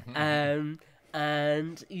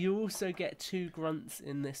 And you also get 2 grunts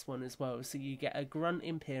in this one as well. So you get a grunt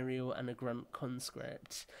Imperial and a grunt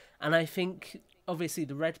Conscript. And I think, obviously,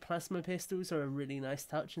 the red plasma pistols are a really nice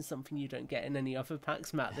touch and something you don't get in any other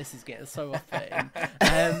packs. Matt, this is getting so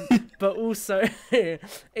off-putting. But also,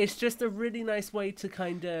 it's just a really nice way to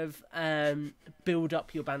kind of build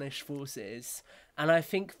up your banished forces. And I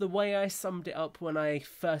think the way I summed it up when I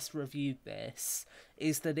first reviewed this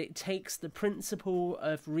is that it takes the principle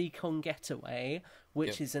of Recon Getaway,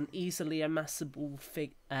 which is an easily amassable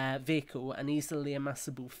vehicle and easily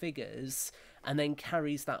amassable figures, and then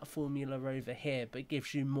carries that formula over here, but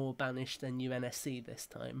gives you more banished than UNSC this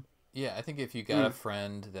time. Yeah, I think if you got a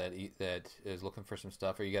friend that is looking for some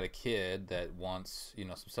stuff, or you got a kid that wants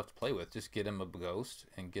some stuff to play with, just get him a Ghost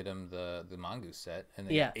and get him the Mongoose set, and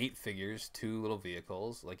then 8 figures, 2 little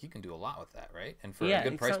vehicles. Like, you can do a lot with that, right? And for a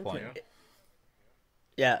good price point.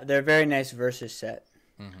 Yeah, they're a very nice Versus set.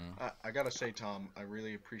 I gotta say, Tom, I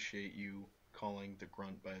really appreciate you calling the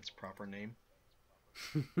grunt by its proper name.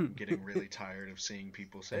 I'm getting really tired of seeing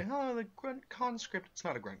people say, "Oh, the grunt conscript." It's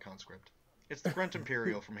not a grunt conscript. It's the Grunt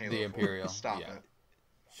Imperial from Halo 4. The Imperial. Stop it.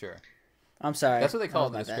 Sure. I'm sorry. That's what they call it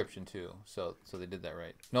in the description, too. So they did that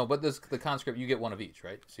right. No, but the conscript, you get one of each,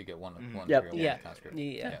 right? So you get one Imperial, one conscript.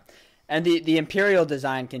 Yeah. And the Imperial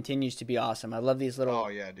design continues to be awesome. I love these little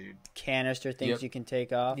dude. canister things you can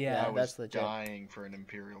take off. Yeah, that's legit. I was dying for an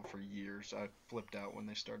Imperial for years. I flipped out when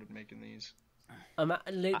they started making these. I'm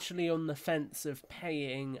literally on the fence of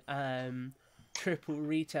paying triple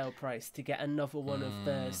retail price to get another one of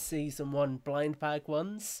the Season 1 blind bag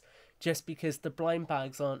ones, just because the blind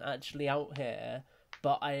bags aren't actually out here,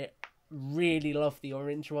 but I really love the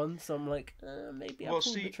orange one, so I'm like, maybe I'll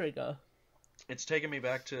pull the trigger. It's taking me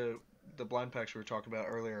back to the blind packs we were talking about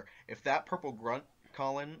earlier. If that purple grunt,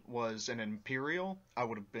 Colin, was an Imperial, I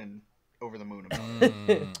would have been over the moon about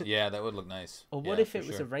it. Yeah, that would look nice. Or what if it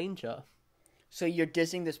was a Ranger? So you're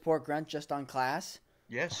dissing this poor grunt just on class?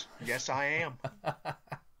 Yes, I am.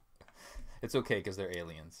 It's okay because they're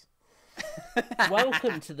aliens.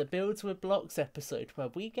 Welcome to the Builds with Blocks episode where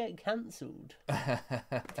we get cancelled.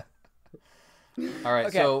 All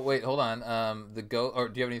right, so wait, hold on. Or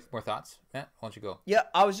do you have any more thoughts, Matt? Why don't you go? Yeah,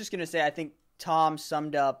 I was just gonna say I think Tom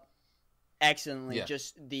summed up excellently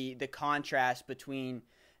just the contrast between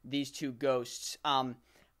these 2 ghosts.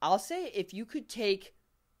 I'll say if you could take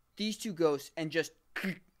these 2 ghosts and just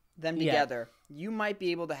them together, you might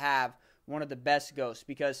be able to have one of the best ghosts,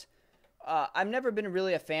 because I've never been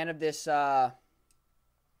really a fan of this head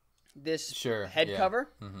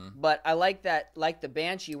cover, but I like that. Like the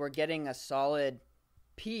Banshee, we're getting a solid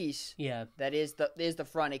piece. That is the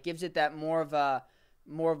front. It gives it that more of a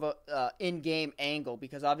in-game angle,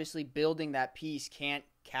 because obviously building that piece can't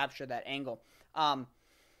capture that angle.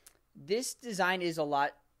 This design is a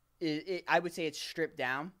lot. I would say it's stripped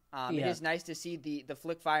down. It is nice to see the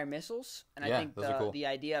flick fire missiles, and I think the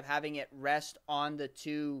idea of having it rest on the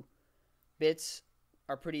 2 bits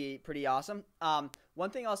are pretty awesome. One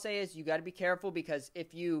thing I'll say is you got to be careful, because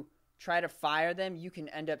if you try to fire them, you can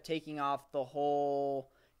end up taking off the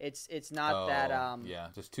whole. It's not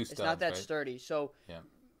just 2 studs. It's not that right? sturdy. So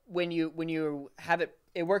when you have it,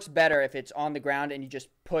 it works better if it's on the ground and you just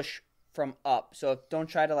push from up. So don't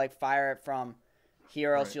try to fire it from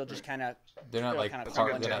here, else you'll just kind of. They're not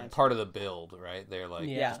part of the build, right? They're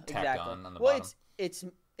just tacked on the bottom.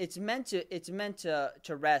 It's meant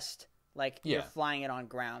to rest you're flying it on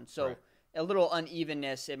ground. So a little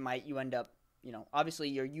unevenness, you end up, obviously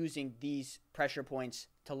you're using these pressure points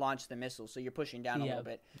to launch the missile, so you're pushing down a little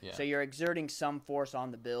bit. Yeah. So you're exerting some force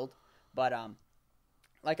on the build. But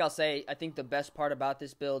like I'll say, I think the best part about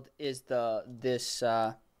this build is this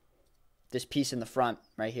piece in the front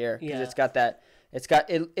right here, because it's got that.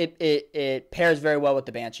 It pairs very well with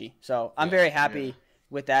the Banshee. So I'm very happy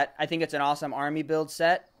with that. I think it's an awesome army build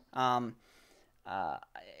set. I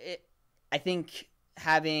think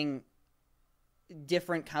having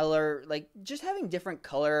different color, like just having different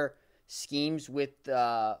color schemes with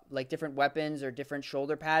like different weapons or different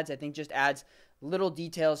shoulder pads, I think just adds little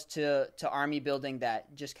details to army building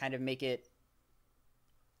that just kind of make it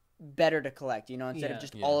better to collect, instead of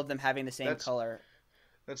just all of them having the same color.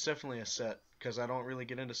 That's definitely a set, because I don't really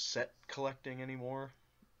get into set collecting anymore,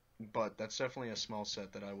 but that's definitely a small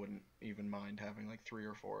set that I wouldn't even mind having like 3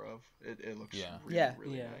 or 4 of. It looks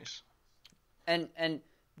really nice. And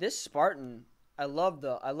this Spartan, I love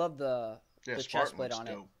the chest plate on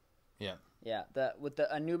dope. it. Yeah, with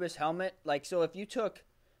the Anubis helmet. Like, so if you took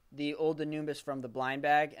the old Anubis from the blind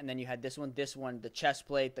bag and then you had this one, the chest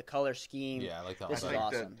plate, the color scheme. Yeah, I like that. This is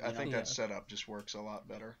awesome. I think that setup just works a lot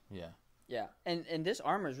better. Yeah, and this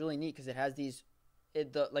armor is really neat because it has these,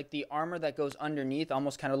 the armor that goes underneath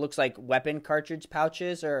almost kind of looks like weapon cartridge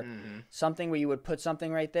pouches or something where you would put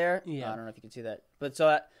something right there. Yeah, I don't know if you can see that, but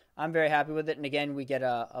so I'm very happy with it. And again, we get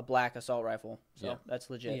a black assault rifle, so that's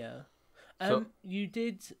legit. Yeah. You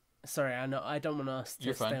did. Sorry, I know I don't want us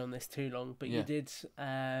to stay on this too long, but you did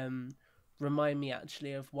remind me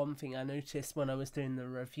actually of one thing I noticed when I was doing the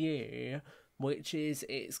review, which is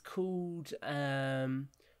it's called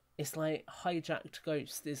it's like Hijacked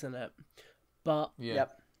Ghost, isn't it? But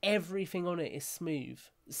everything on it is smooth,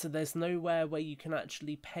 so there's nowhere where you can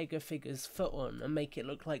actually peg a figure's foot on and make it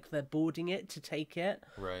look like they're boarding it to take it.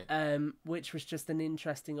 Right. Which was just an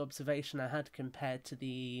interesting observation I had compared to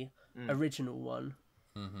the original one.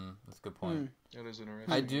 That's a good point. That is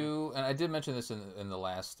interesting. I did mention this in the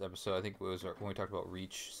last episode. I think it was when we talked about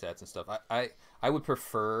reach sets and stuff. I would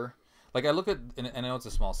prefer, like, I look at, and I know it's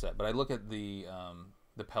a small set, but I look at the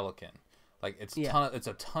Pelican. Like, it's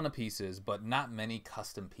a ton of pieces, but not many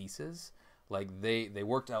custom pieces. Like, they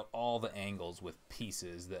worked out all the angles with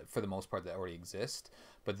pieces that, for the most part, that already exist.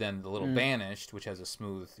 But then the little Banished, which has a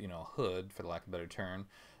smooth, hood, for the lack of a better term,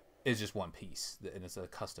 is just one piece, and it's a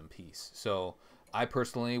custom piece. So I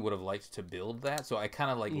personally would have liked to build that. So I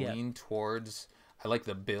kind of lean towards, I like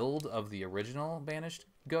the build of the original Banished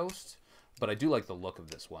Ghost, but I do like the look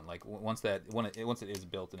of this one. Like, once it is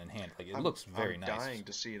built and in hand, like, it looks very nice. I'm dying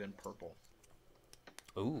to see it in purple.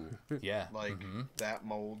 Ooh, yeah. Like, that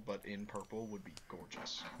mold, but in purple would be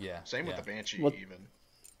gorgeous. Yeah. Same with the Banshee, even.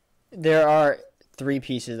 There are 3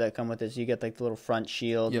 pieces that come with this. You get like the little front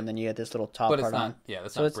shield, and then you get this little top part on. Yeah,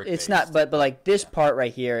 that's so not brick it's not. But like this part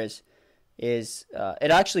right here is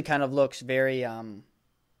it actually kind of looks very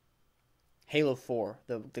Halo 4,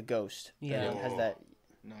 the Ghost. Yeah, it has that.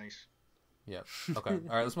 Nice. Yep. Okay.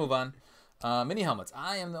 All right. Let's move on. Mini helmets.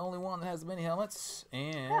 I am the only one that has the mini helmets,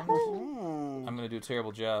 and I'm gonna do a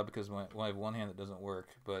terrible job because I have one hand that doesn't work.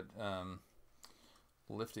 But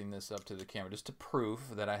lifting this up to the camera just to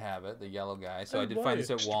prove that I have it, the yellow guy. So I did find this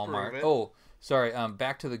at Walmart. Oh, sorry.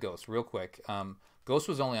 Back to the Ghost real quick. Ghost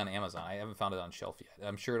was only on Amazon. I haven't found it on shelf yet.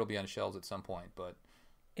 I'm sure it'll be on shelves at some point, but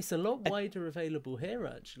it's a lot wider available here,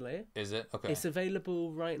 actually. Is it? Okay. It's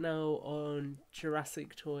available right now on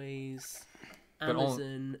Jurassic Toys,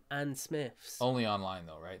 Amazon, and Smith's. Only online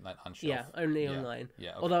though, right? Not on shelf. Yeah, only online.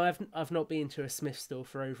 Yeah. Okay. Although I've not been to a Smith store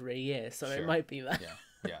for over a year, so it might be that. Yeah.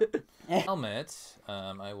 Helmet.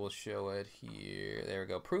 I will show it here. There we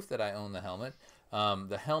go. Proof that I own the helmet.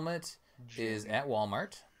 The helmet is at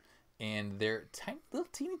Walmart, and they're little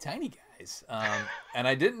teeny tiny guys. And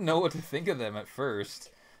I didn't know what to think of them at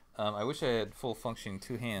first. I wish I had full functioning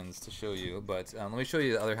 2 hands to show you, but let me show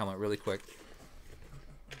you the other helmet really quick.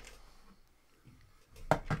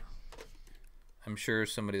 I'm sure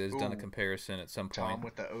somebody that's done a comparison at some point. Tom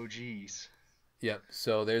with the OGs. Yep.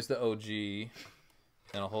 So there's the OG.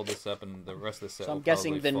 And I'll hold this up, and the rest of the set. So I'm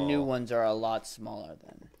guessing the new ones are a lot smaller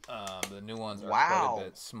then. The new ones are quite a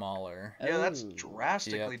bit smaller. Yeah, that's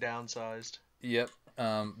drastically downsized. Yep.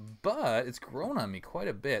 But it's grown on me quite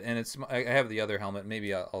a bit, and I have the other helmet.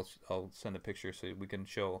 Maybe I'll send a picture so we can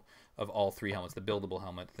show of all 3 helmets: the buildable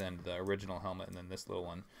helmet, then the original helmet, and then this little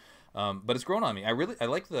one. But it's grown on me. I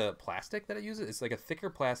like the plastic that it uses. It's like a thicker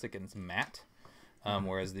plastic and it's matte,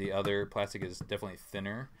 whereas the other plastic is definitely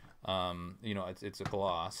thinner. It's a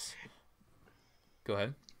gloss. Go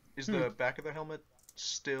ahead. Is the back of the helmet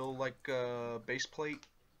still like base plate?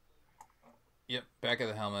 Yep, back of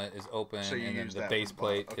the helmet is open, so and then the base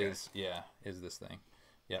plate is this thing.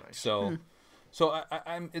 Yep. Nice. So So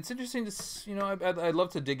I'm. It's interesting to I'd love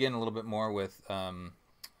to dig in a little bit more with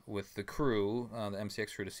the crew, the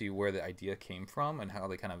MCX crew, to see where the idea came from and how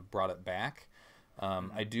they kind of brought it back.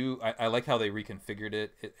 I like how they reconfigured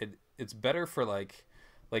it. It's better for like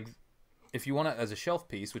if you want it as a shelf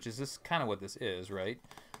piece, which is this kind of what this is, right?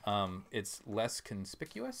 It's less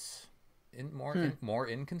conspicuous, more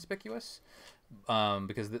inconspicuous,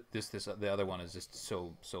 because the other one is just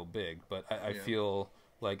so big. But I feel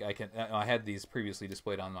like I had these previously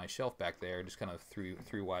displayed on my shelf back there, just kind of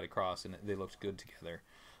three wide across, and they looked good together.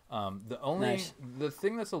 The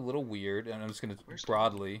thing that's a little weird, and I'm just going to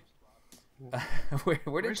broadly.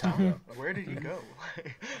 Where did Tom go? Where did he go?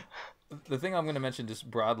 The thing I'm going to mention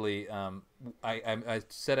just broadly, I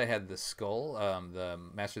said I had the skull, the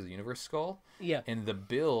Masters of the Universe skull. Yeah. And the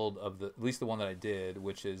build of at least the one that I did,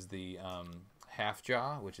 which is the half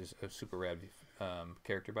jaw, which is a super rad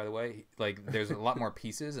character, by the way. Like, there's a lot more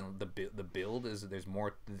pieces, and the build there's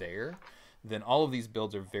more there. Then all of these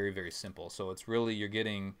builds are very, very simple. So it's really, you're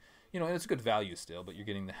getting, and it's a good value still, but you're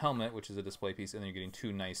getting the helmet, which is a display piece, and then you're getting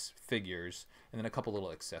 2 nice figures, and then a couple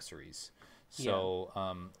little accessories. So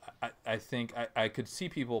I think I could see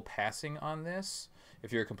people passing on this.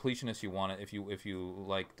 If you're a completionist, you want it. If you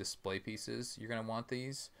like display pieces, you're gonna want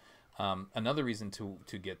these. Another reason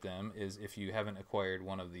to get them is if you haven't acquired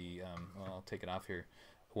one of the I'll take it off here,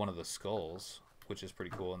 one of the skulls, which is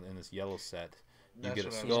pretty cool in this yellow set. You get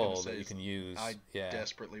a skull that you can use. I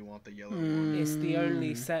desperately want the yellow one. It's the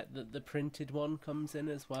only set that the printed one comes in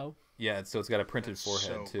as well. Yeah, so it's got a printed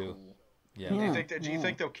forehead too. Cool. Yeah. Do you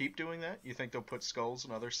think they'll keep doing that? You think they'll put skulls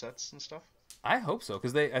in other sets and stuff? I hope so,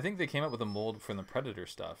 because I think they came up with a mold from the Predator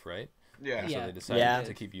stuff, right? Yeah. So they decided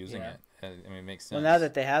to keep using it. I mean, it makes sense. Well, now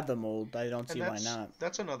that they have the mold, I don't see why not.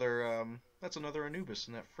 That's another Anubis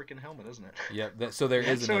in that freaking helmet, isn't it? Yep. So there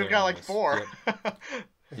is so another. So we've got Anubis. like 4.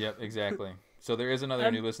 Yep, exactly. So there is another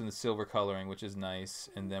Anubis in the silver coloring, which is nice,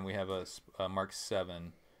 and then we have a Mark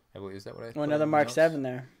 7. Is that what I? Oh, another Mark 7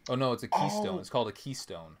 there. Oh no, it's a Keystone. It's called a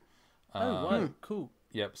Keystone. Wow, cool.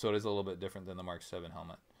 Yep. So it is a little bit different than the Mark 7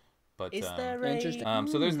 helmet. But is there interesting?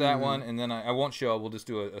 So there's that one, and then I won't show. We'll just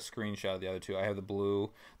do a screenshot of the other 2. I have the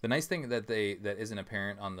blue. The nice thing that isn't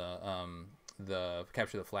apparent on the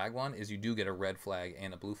capture the flag one is you do get a red flag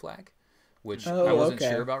and a blue flag, which I wasn't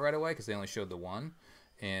sure about right away because they only showed the one.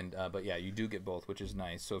 And but yeah, you do get both, which is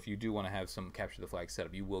nice. So if you do want to have some capture the flag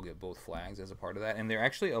setup, you will get both flags as a part of that, and they're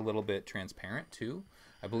actually a little bit transparent too.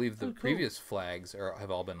 I believe the previous flags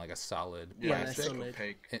have all been like a solid plastic.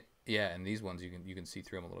 Opaque. And these ones you can see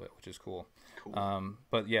through them a little bit, which is cool.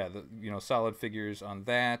 But yeah, solid figures on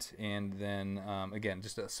that, and then again,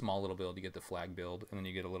 just a small little build. You get the flag build, and then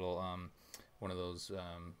you get a little one of those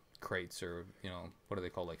crates, or what are they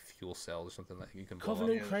called, like fuel cells or something that you can blow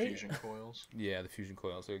Covenant up. crate. Fusion coils. Yeah, the fusion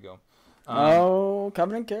coils. There you go.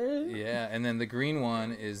 Covenant crate. Yeah, and then the green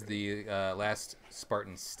one is the last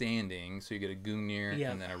Spartan standing. So you get a Gungnir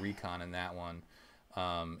and then a Recon in that one.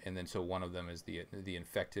 And then so one of them is the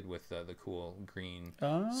infected with the cool green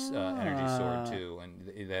energy sword too,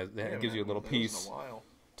 and that gives you a little piece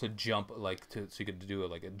to jump, so you could do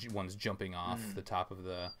one's jumping off the top of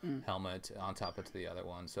the helmet on top of the other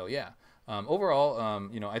one. So yeah, overall,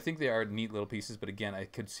 I think they are neat little pieces, but again, I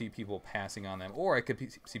could see people passing on them, or I could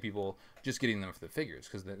see people just getting them for the figures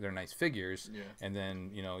because they're nice figures, and then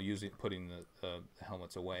putting the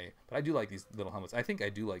helmets away. But I do like these little helmets. I think I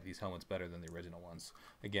do like these helmets better than the original ones.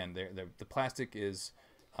 Again, the plastic is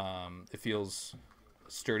it feels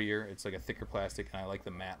sturdier. It's like a thicker plastic, and I like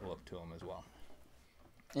the matte look to them as well.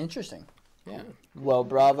 Interesting. Yeah. Well,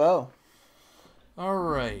 bravo. All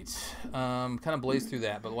right. Kind of blaze through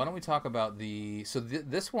that, but why don't we talk about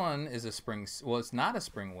this one is a spring. Well, it's not a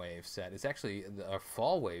spring wave set. It's actually a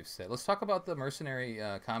fall wave set. Let's talk about the Mercenary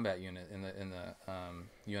combat unit in the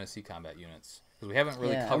UNSC combat units, because we haven't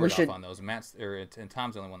really covered off on those. And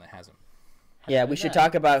Tom's the only one that has them. Yeah, we should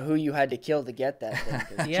talk about who you had to kill to get that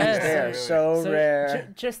thing. They're so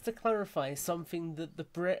rare. Just to clarify, something that the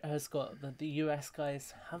Brit has got that the US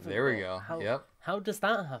guys haven't. There we go. How does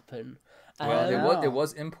that happen? Well, it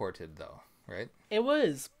was imported though, right? It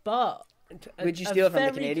was, but would you steal it from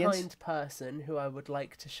the Canadians? A very kind person who I would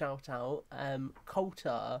like to shout out,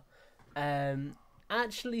 Coulter,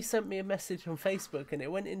 actually sent me a message on Facebook, and it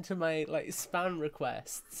went into my spam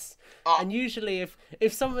requests. And usually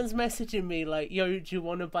if someone's messaging me like, yo, do you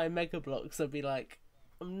want to buy Mega Blocks, I'd be like,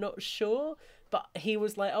 I'm not sure. But he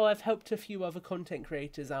was like, oh, I've helped a few other content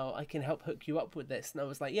creators out, I can help hook you up with this. And I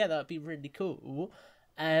was like, yeah, that'd be really cool.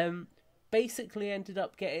 Basically ended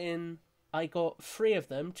up I got 3 of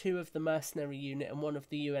them, 2 of the Mercenary unit and 1 of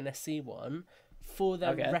the UNSC one. for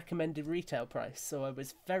their recommended retail price. So I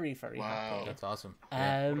was very, very happy. That's awesome. What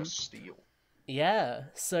a steal. Yeah.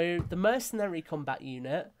 So the Mercenary combat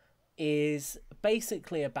unit is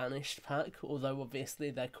basically a banished pack, although obviously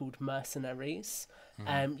they're called Mercenaries.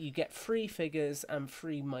 You get 3 figures and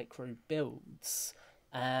 3 micro builds.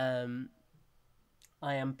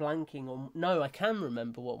 I am blanking on... No, I can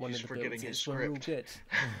remember what one of the builds is. We're all good.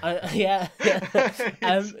 Yeah.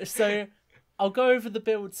 So I'll go over the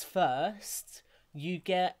builds first. You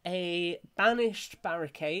get a banished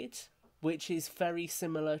barricade, which is very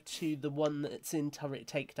similar to the one that's in Turret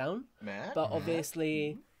Takedown. But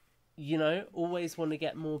obviously, you know, always want to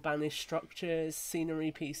get more banished structures, scenery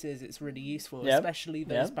pieces. It's really useful, especially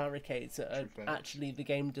those barricades that are actually the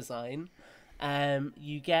game design.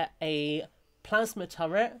 You get a plasma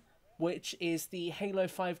turret, which is the Halo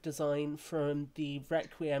 5 design from the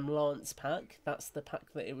Requiem Lance pack. That's the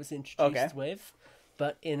pack that it was introduced with,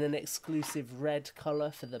 but in an exclusive red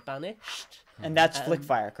colour for the banished. And that's flick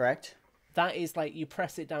fire, correct? That is like you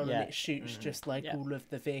press it down and it shoots just like all of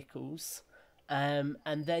the vehicles. And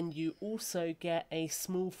then you also get a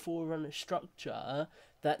small forerunner structure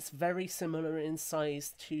that's very similar in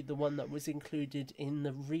size to the one that was included in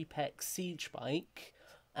the Repex Siege Bike.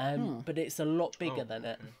 But it's a lot bigger than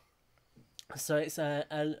it. So it's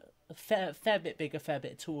a fair bit bigger, fair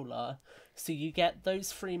bit taller. So you get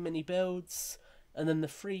those 3 mini builds, and then the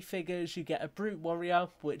 3 figures, you get a Brute Warrior,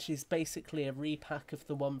 which is basically a repack of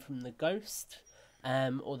the one from the Ghost.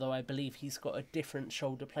 Although I believe he's got a different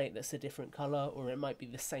shoulder plate that's a different colour, or it might be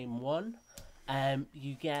the same one.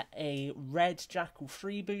 You get a red Jackal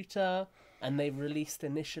freebooter, and they released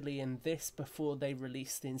initially in this before they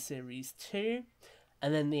released in Series 2.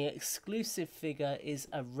 And then the exclusive figure is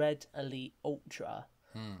a red Elite Ultra.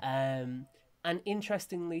 And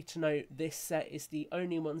interestingly to note, this set is the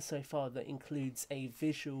only one so far that includes a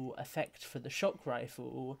visual effect for the shock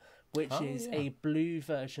rifle, which is a blue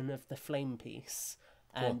version of the flame piece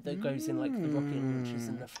that goes in like the rocket launchers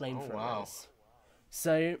and the flamethrowers.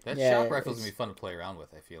 So that shock rifle's gonna be fun to play around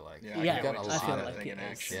with, I feel like. Yeah, I feel like it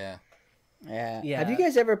is. Yeah. Have you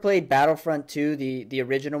guys ever played Battlefront 2, the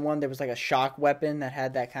original one? There was like a shock weapon that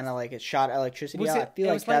had that kind of like it shot electricity out. I feel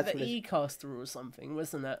like that's the E-Caster or something,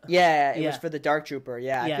 wasn't it? Yeah, it was for the Dark Trooper.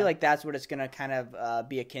 Yeah, I feel like that's what it's gonna kind of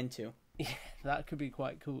be akin to. Yeah, that could be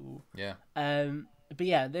quite cool. Yeah. But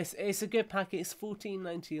yeah, it's a good pack. It's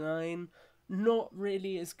 $14.99. Not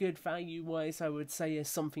really as good value wise, I would say, as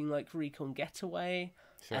something like Recon Getaway.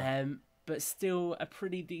 Sure. But still a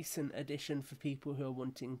pretty decent addition for people who are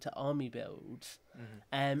wanting to army build.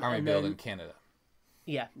 Army build in Canada.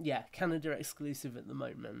 Yeah, Canada exclusive at the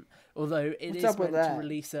moment. Although it is meant to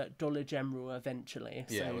release at Dollar General eventually,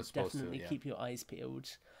 so definitely keep your eyes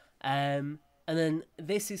peeled. And then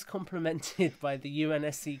this is complemented by the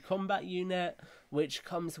UNSC combat unit, which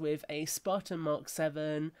comes with a Spartan Mark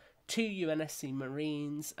 7, 2 UNSC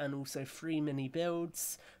Marines, and also 3 mini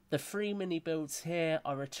builds. The 3 mini builds here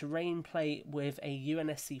are a terrain plate with a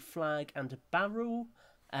UNSC flag and a barrel.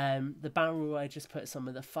 The barrel, I just put some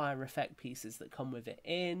of the fire effect pieces that come with it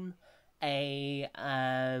in. A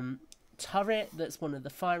turret that's one of the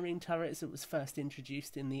firing turrets that was first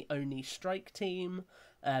introduced in the Oni Strike team,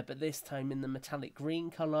 but this time in the metallic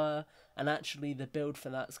green colour. And actually the build for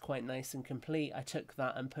that's quite nice and complete. I took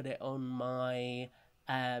that and put it on my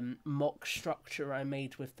mock structure I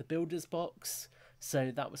made with the builder's box.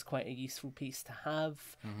 So that was quite a useful piece to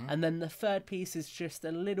have. And then the third piece is just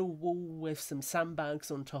a little wall with some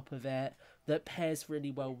sandbags on top of it that pairs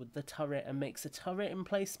really well with the turret and makes a turret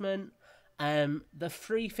emplacement. The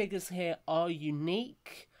 3 figures here are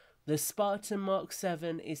unique. The Spartan Mark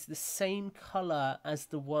 7 is the same colour as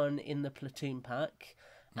the one in the Platoon pack.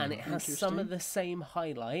 And it has some of the same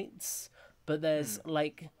highlights. But there's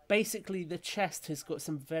like, basically the chest has got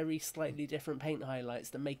some very slightly different paint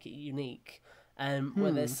highlights that make it unique.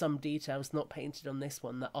 Where there's some details not painted on this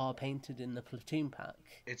one that are painted in the Platoon pack.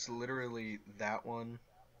 It's literally that one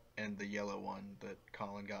and the yellow one that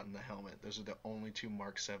Colin got in the helmet. Those are the only 2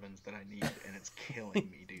 Mark 7s that I need, and it's killing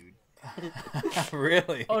me, dude.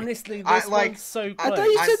 Really? Honestly, this one's so close. I thought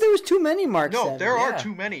you said there was too many Mark 7s. No, there are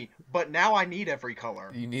too many, but now I need every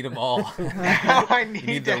color. You need them all. Now I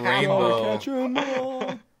need the rainbow. Catch 'em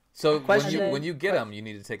all. So when you get them, you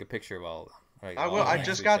need to take a picture of all of them. Right, I will. I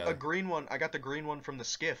just got a green one. I got the green one from the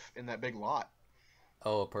skiff in that big lot.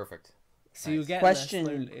 Oh, perfect. So you get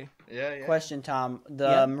question. Yeah. Question, Tom.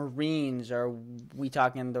 The Marines, are we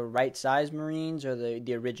talking the right size Marines or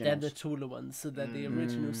the originals? They're the taller ones, so they're the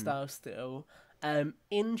original style still.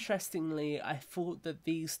 Interestingly, I thought that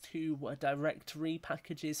these two were direct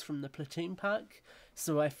repackages from the Platoon pack,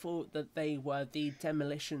 so I thought that they were the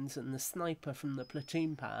Demolitions and the Sniper from the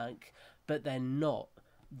Platoon pack, but they're not.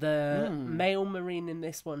 The male Marine in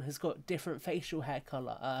this one has got different facial hair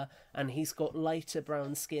colour, and he's got lighter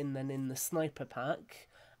brown skin than in the Sniper pack,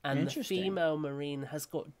 and the female Marine has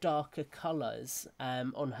got darker colours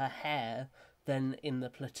on her hair than in the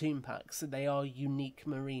Platoon pack, so they are unique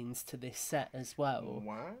Marines to this set as well.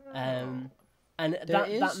 Wow. And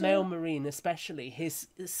that male Marine, especially, his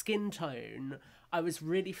skin tone, I was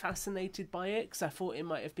really fascinated by it, because I thought it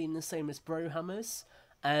might have been the same as Brohammer's.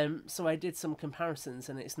 So I did some comparisons,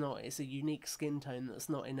 and it's not. It's a unique skin tone that's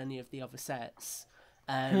not in any of the other sets.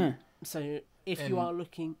 So if you are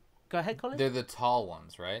looking... Go ahead, Colin. They're the tall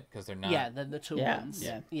ones, right? Because they're not... Yeah, they're the tall ones.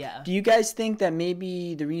 Yeah. Do you guys think that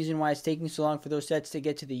maybe the reason why it's taking so long for those sets to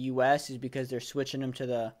get to the U.S. is because they're switching them to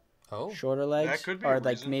the shorter legs? That could be or a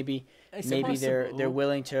like reason. maybe they're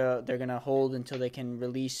willing to... They're going to hold until they can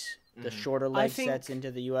release the shorter leg sets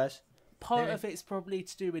into the U.S.? Part of it's probably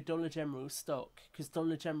to do with Dollar General's stock, because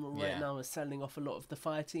Dollar General right now is selling off a lot of the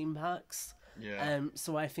Fireteam packs. Yeah.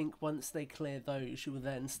 So I think once they clear those, you will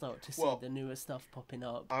then start to see the newer stuff popping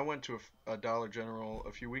up. I went to a Dollar General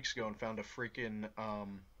a few weeks ago and found a freaking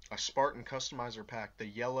a Spartan customizer pack, the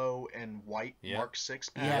yellow and white Mark 6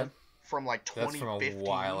 pack from like 2015. That's from a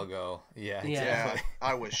while ago. Yeah, exactly. Yeah,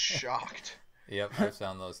 I was shocked. Yep, I've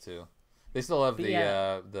found those too. They still have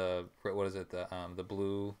the what is it, the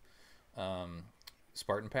blue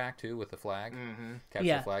Spartan pack too with the flag,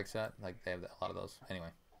 capture flag set. Like they have a lot of those. Anyway.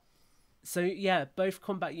 So yeah, both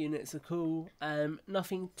combat units are cool.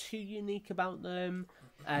 Nothing too unique about them.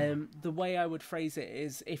 The way I would phrase it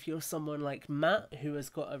is, if you're someone like Matt who has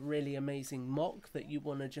got a really amazing mock that you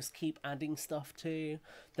want to just keep adding stuff to,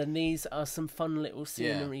 then these are some fun little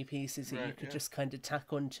scenery pieces that you could just kind of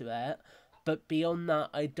tack onto it. But beyond that,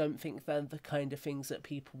 I don't think they're the kind of things that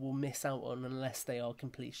people will miss out on unless they are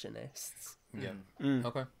completionists. Yeah.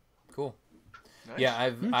 Okay. Cool. Nice.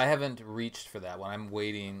 Yeah, I haven't reached for that one. I'm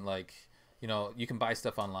waiting. Like, you know, you can buy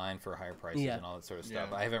stuff online for higher prices and all that sort of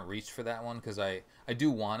stuff. I haven't reached for that one because I do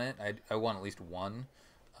want it. I want at least one,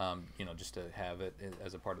 you know, just to have it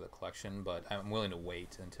as a part of the collection. But I'm willing to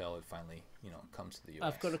wait until it finally, you know, comes to the US.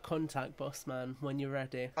 I've got a contact, boss man, when you're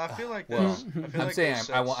ready. I feel like I'm saying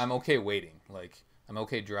I'm okay waiting. Like, I'm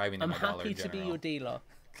okay driving to my Dollar General. I'm happy to be your dealer.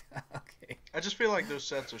 Okay. I just feel like those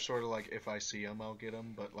sets are sort of like, if I see them, I'll get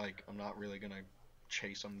them, but like I'm not really gonna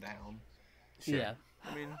chase them down. Sure. Yeah.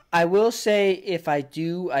 I will say, if I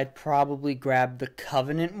do, I'd probably grab the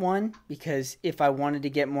Covenant one, because if I wanted to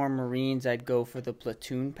get more Marines, I'd go for the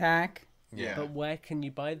Platoon pack. Yeah. But where can you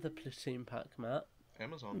buy the Platoon pack, Matt?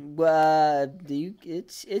 Amazon.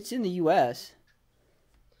 It's in the U.S.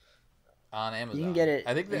 On Amazon. You can get it.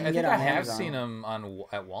 I think I have seen them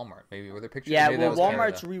at Walmart. Maybe were there pictures? Yeah, maybe well,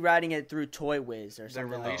 Walmart's rewriting it through Toy Wiz or they're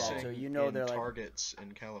something like that. So you know in they're like Targets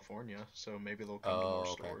in California, so maybe they'll come to more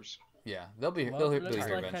stores. Yeah, they'll be here Looks like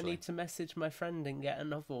eventually. I need to message my friend and get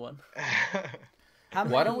another one.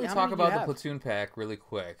 Why don't we talk about the Platoon pack really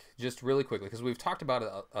quick? Just really quickly, because we've talked about it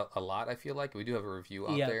a lot, I feel like. We do have a review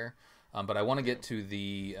out there. But I want to get to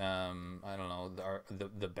the, I don't know,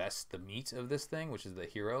 the meat of this thing, which is the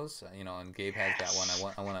heroes. You know, and Gabe has that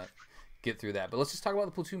one. I want to get through that. But let's just talk about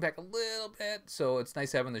the Platoon pack a little bit. So it's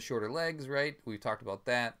nice having the shorter legs, right? We've talked about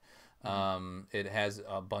that. It has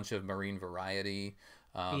a bunch of Marine variety.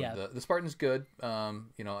 The Spartan's good.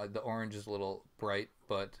 You know, the orange is a little bright,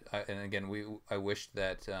 but and again, I wish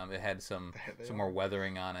that it had some more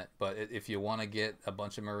weathering on it. But if you want to get a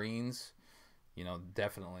bunch of Marines, you know,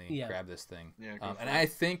 definitely grab this thing. Yeah, and I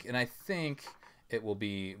think it will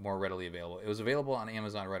be more readily available. It was available on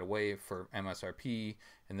Amazon right away for MSRP,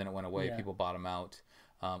 and then it went away. People bought them out.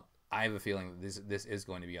 I have a feeling this is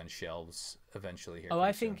going to be on shelves eventually here. Oh,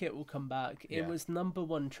 I think it will come back. It was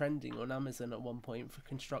 #1 trending on Amazon at one point for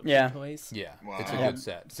construction toys. Yeah, it's a good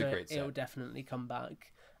set. It's a great set. It will definitely come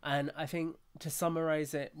back. And I think, to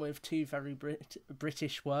summarize it with two very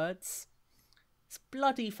British words, it's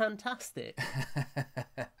bloody fantastic.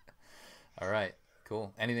 All right.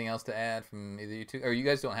 Cool. Anything else to add from either you two? Or you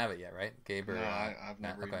guys don't have it yet, right? Gabe or... No, I've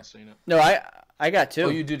never even seen it. No, I got two. Oh,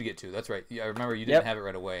 you did get two. That's right. Yeah, I remember you didn't have it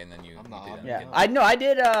right away, and then you did. Yeah,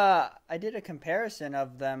 I did a comparison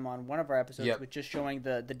of them on one of our episodes with just showing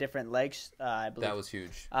the different legs, I believe. That was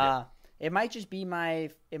huge. It might just be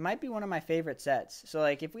one of my favorite sets. So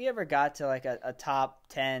like if we ever got to like a top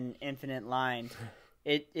 10 Infinite line,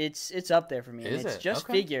 it's up there for me. It's just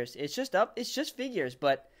figures. It's just figures,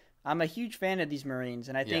 but I'm a huge fan of these Marines,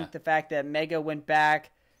 and I think the fact that Mega went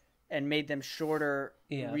back and made them shorter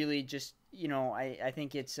really just you know, I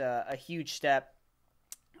think it's a huge step.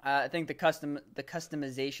 I think the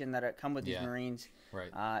customization that come with these Marines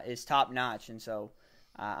is top notch, and so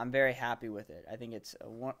I'm very happy with it. I think it's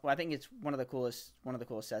one of the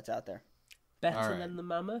coolest sets out there. Better than the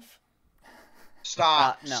Mammoth?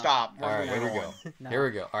 Stop. No. Stop. All right, here we go. No. Here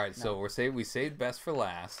we go. All right, so we saved best for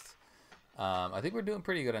last. I think we're doing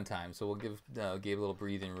pretty good on time, so we'll give Gabe a little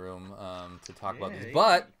breathing room to talk about these.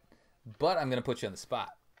 But I'm going to put you on the spot.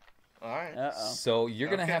 All right. Uh-oh. So you're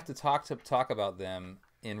going to have to talk about them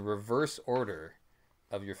in reverse order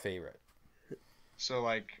of your favorite. So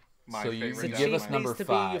like my so favorite. So you give us number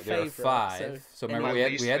 5. There are 5. So remember we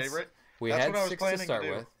had 6 to start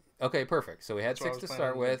with. Okay, perfect. So we had 6 to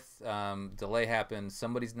start with. Delay happened.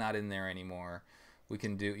 Somebody's not in there anymore. We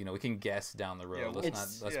can do, we can guess down the road.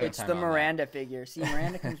 It's the Miranda figure. See,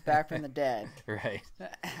 Miranda comes back from the dead. Right.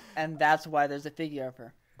 And that's why there's a figure of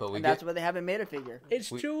her. That's why they haven't made a figure. It's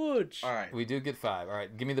George. All right. We do get 5. All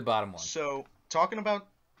right, give me the bottom one. So, talking about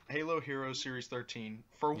Halo Heroes Series 13,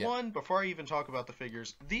 for one, before I even talk about the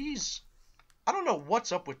figures, these, I don't know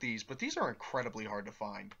what's up with these, but these are incredibly hard to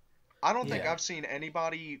find. I don't think I've seen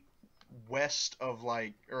anybody west of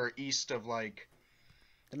or east of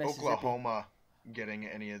Oklahoma getting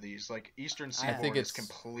any of these. Like Eastern Seaboard is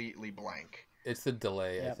completely blank. It's the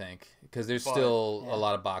delay, I think, because there's still a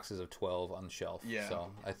lot of boxes of 12 on the shelf. Yeah.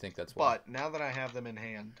 So I think that's why. But now that I have them in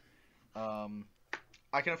hand,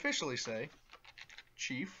 I can officially say,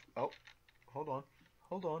 Chief. Oh, hold on.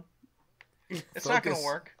 It's not gonna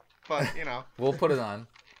work, but we'll put it on.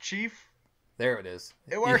 Chief. There it is.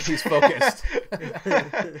 It works. He's focused.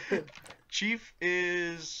 Chief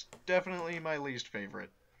is definitely my least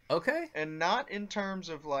favorite. Okay. And not in terms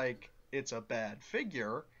of it's a bad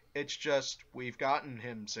figure. It's just we've gotten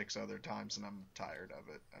him 6 other times and I'm tired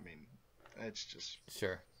of it. I mean, it's just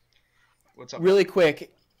sure. What's up? Really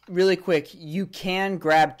quick, you can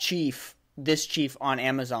grab this Chief on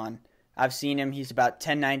Amazon. I've seen him. He's about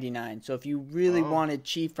 $10.99. So if you really wanted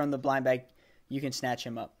Chief from the blind bag, you can snatch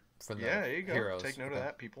him up. There you go. Heroes. Take note of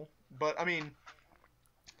that, people. But I mean,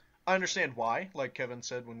 I understand why. Like Kevin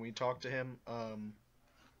said when we talked to him, I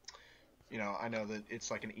know that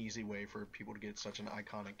it's like an easy way for people to get such an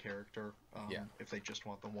iconic character if they just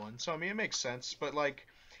want the one. So, I mean, it makes sense. But,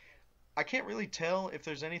 I can't really tell if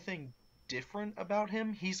there's anything different about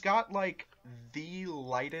him. He's got, the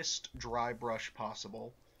lightest dry brush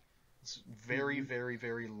possible. It's very, very,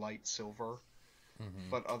 very light silver.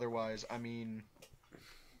 Mm-hmm. But otherwise, I mean,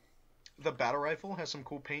 the battle rifle has some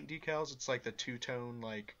cool paint decals. It's like the two-tone,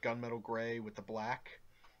 gunmetal gray with the black.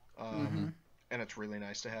 And it's really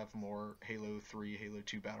nice to have more Halo 3, Halo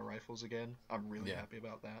 2 battle rifles again. I'm really happy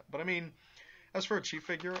about that. But I mean, as for a Chief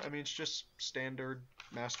figure, I mean, it's just standard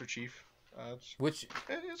Master Chief. Which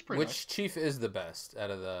nice. Chief is the best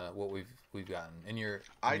out of what we've gotten in your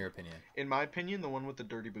opinion? In my opinion, the one with the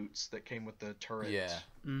dirty boots that came with the turret. Yeah.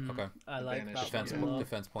 Okay. I like that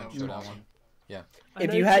defense point for that one. Yeah.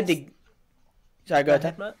 If you had to, sorry, go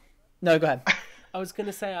ahead. Matt. No, go ahead. I was going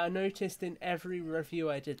to say, I noticed in every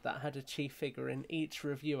review I did that had a Chief figure. In each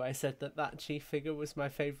review, I said that Chief figure was my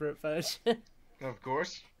favorite version. Of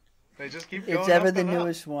course, they just keep going. It's ever the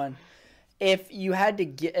newest one. If you had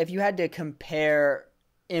to compare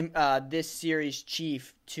this series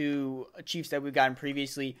Chief to Chiefs that we've gotten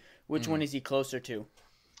previously, which one is he closer to?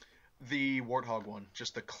 The Warthog one,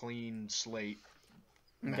 just the clean slate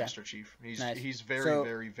Master Chief. He's very,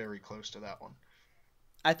 very, very close to that one.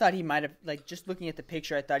 I thought he might have, just looking at the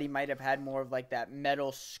picture, I thought he might have had more of that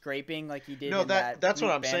metal scraping like he did. No, that's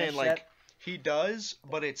what I'm saying. He does,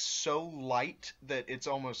 but it's so light that it's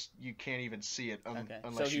almost you can't even see it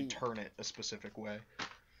unless you turn it a specific way.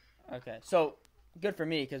 Okay, so good for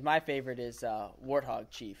me because my favorite is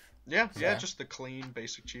Warthog Chief. Yeah, just the clean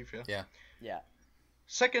basic Chief. Yeah.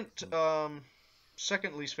 Second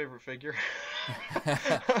least favorite figure.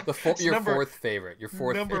 Your fourth favorite. Your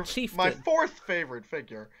fourth Chieftain. My fourth favorite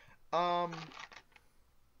figure. I'm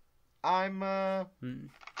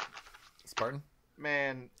Spartan.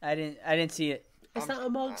 Man, I didn't see it. Is that a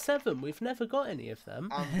Mark 7? We've never got any of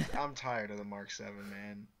them. I'm tired of the Mark 7,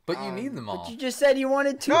 man. But you need them all. But you just said you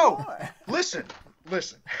wanted two more. Listen.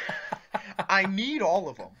 I need all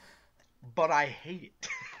of them, but I hate it.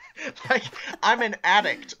 I'm an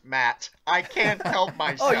addict, Matt. I can't help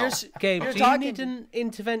myself. Gabe, do you need an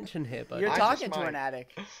intervention here, buddy? You're talking to an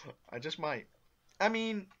addict. I just might. I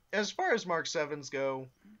mean, as far as Mark 7s go,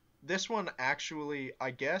 this one actually,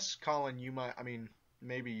 I guess, Colin, you might, I mean,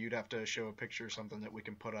 maybe you'd have to show a picture or something that we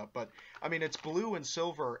can put up. But, I mean, it's blue and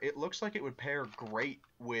silver. It looks like it would pair great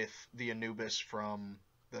with the Anubis from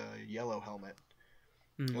the yellow helmet.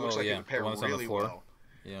 It looks like it would pair really well.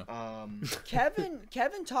 Yeah.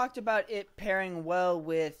 Kevin talked about it pairing well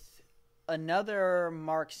with another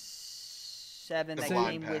Mark 7 that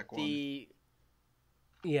came with the.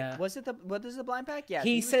 Yeah. Was it what is the blind pack? Yeah.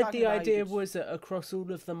 He said the idea was that across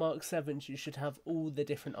all of the Mark 7s, you should have all the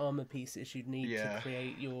different armor pieces you'd need to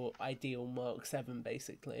create your ideal Mark 7,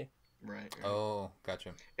 basically. Right. Oh, gotcha.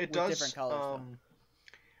 It with does. Different colors,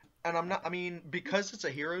 and I'm not. I mean, because it's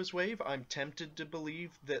a Heroes Wave, I'm tempted to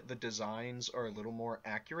believe that the designs are a little more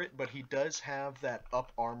accurate. But he does have that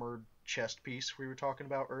up armored chest piece we were talking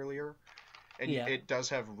about earlier, and it does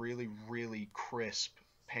have really, really crisp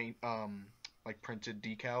paint. Like printed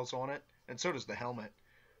decals on it, and so does the helmet.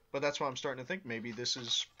 But that's why I'm starting to think maybe this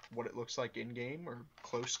is what it looks like in game or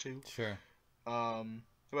close to. Sure. Well,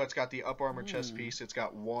 it's got the up armor chest piece. It's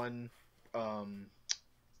got one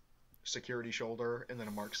security shoulder and then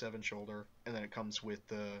a Mark 7 shoulder, and then it comes with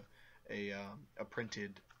a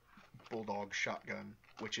printed bulldog shotgun,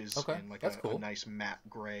 which is in like a nice matte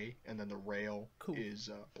gray, and then the rail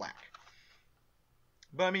is black.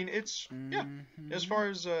 But I mean, it's as far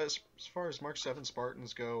as Mark 7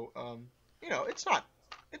 Spartans go,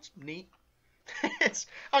 it's neat.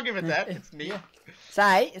 I'll give it that. It's neat. It's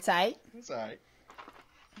alright. It's alright.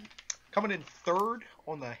 Coming in third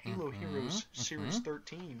on the Halo Heroes Series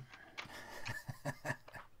 13.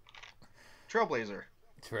 Trailblazer.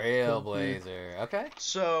 Okay.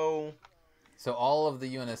 So all of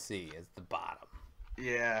the UNSC is the bottom.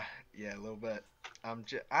 Yeah, a little bit.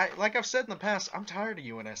 Like I've said in the past, I'm tired of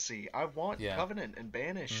UNSC. I want Covenant and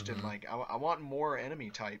Banished, and like I want more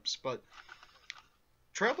enemy types. But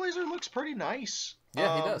Trailblazer looks pretty nice.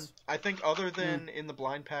 Yeah, he does. I think other than in the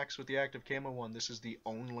blind packs with the active camo one, this is the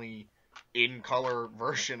only in color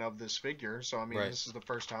version of this figure. So I mean, this is the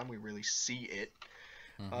first time we really see it.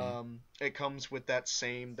 It comes with that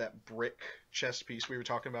brick chest piece we were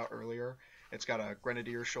talking about earlier. It's got a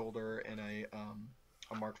Grenadier shoulder and a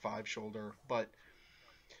Mark 5 shoulder, but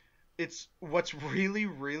it's what's really,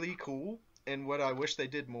 really cool, and what I wish they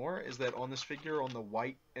did more, is that on this figure, on the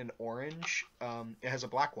white and orange, it has a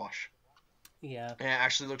black wash. Yeah. And it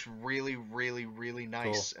actually looks really, really, really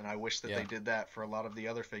nice, and I wish that they did that for a lot of the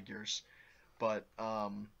other figures. But,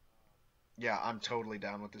 I'm totally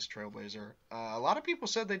down with this Trailblazer. A lot of people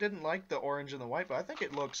said they didn't like the orange and the white, but I think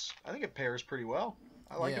it pairs pretty well.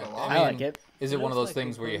 I like it a lot. I like it. Is it one of those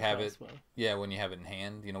things where you have it? Well. Yeah, when you have it in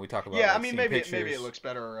hand. We talk about. Yeah, I mean, maybe it looks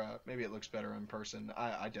better. Maybe it looks better in person.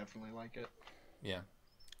 I definitely like it. Yeah.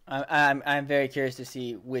 I'm very curious to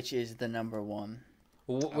see which is the number one.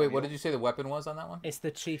 Wait, what did you say the weapon was on that one? It's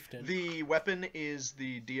the Chieftain. The weapon is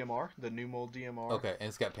the DMR, the new mold DMR. Okay, and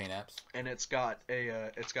it's got paint apps. And it's got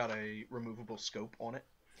a removable scope on it.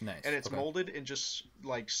 Nice. And it's molded in just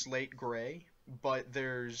like slate gray, but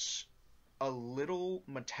there's a little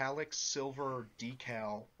metallic silver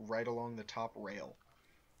decal right along the top rail,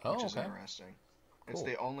 which is interesting. Cool. It's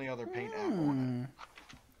the only other paint app on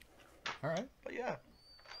it. All right. But yeah.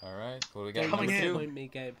 All right. What do we got? Don't disappoint me,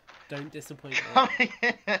 Gabe. Don't disappoint me. Coming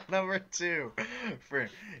in at number 2 for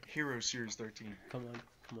Hero Series 13. Come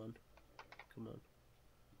on.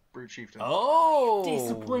 Brute Chieftain. Oh,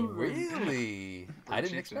 disappointment. Really? I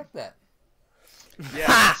didn't expect that.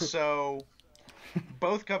 Yeah, so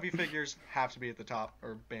both Cubby figures have to be at the top,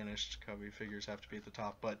 or Banished Cubby figures have to be at the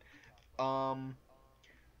top, but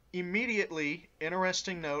immediately,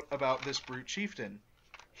 interesting note about this Brute Chieftain.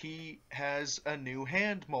 He has a new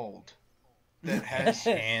hand mold that has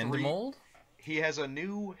mold? He has a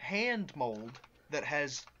new hand mold that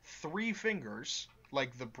has 3 fingers,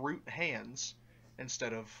 like the brute hands,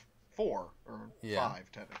 instead of 4 or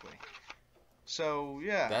 5 technically. So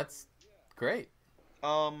yeah, that's great.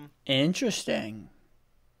 Interesting.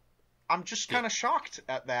 I'm just kind of shocked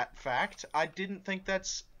at that fact. I didn't think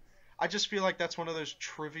I just feel like that's one of those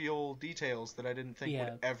trivial details that I didn't think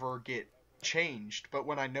would ever get changed. But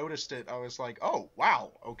when I noticed it, I was like, oh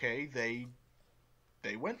wow, okay, they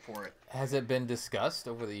went for it. Has it been discussed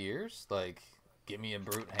over the years? Like, give me a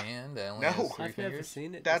brute hand that only has 3 I've fingers? never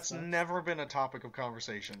seen it. That's never been a topic of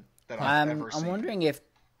conversation that I've ever seen. I'm wondering if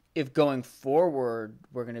going forward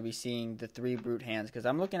we're going to be seeing the 3 brute hands, because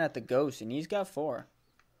I'm looking at the Ghost and he's got 4.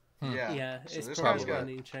 Yeah, so it's this probably guy's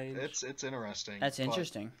going to change. It's interesting. That's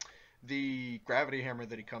interesting. The gravity hammer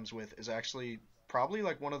that he comes with is actually probably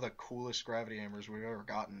like one of the coolest gravity hammers we've ever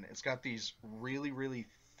gotten. It's got these really, really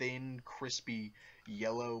thin, crispy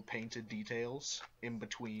yellow painted details in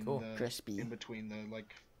between the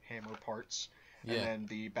like hammer parts. And then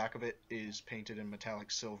the back of it is painted in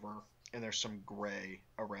metallic silver, and there's some gray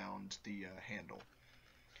around the handle.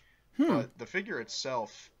 But the figure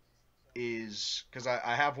itself is, because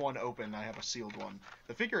I have one open, I have a sealed one.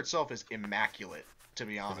 The figure itself is immaculate, to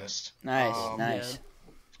be honest. Nice, nice.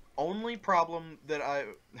 Only problem that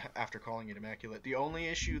after calling it immaculate, the only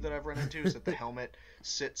issue that I've run into is that the helmet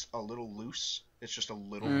sits a little loose. It's just a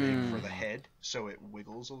little big for the head, so it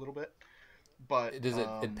wiggles a little bit. But does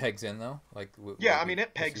it pegs in though? Like yeah, I mean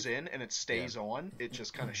it pegs in and it stays on. It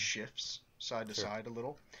just kind of shifts side to side a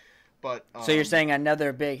little. But so you're saying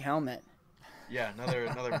another big helmet? Yeah,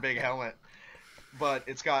 another big helmet. But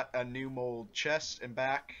it's got a new mold chest and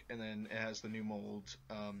back, and then it has the new mold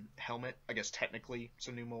helmet. I guess technically it's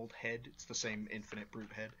a new mold head. It's the same Infinite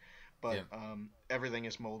Brute head. But everything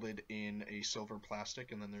is molded in a silver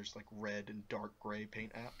plastic, and then there's like red and dark gray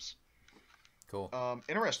paint apps. Cool.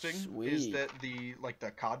 Interesting is that the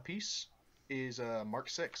cod piece is a Mark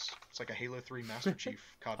 6. It's like a Halo 3 Master Chief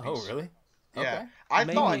cod piece. Oh, really? Yeah. Okay. I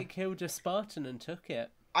thought it killed a Spartan and took it.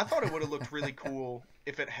 I thought it would have looked really cool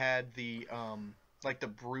if it had the the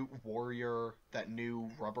Brute Warrior, that new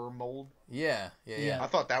rubber mold. Yeah. I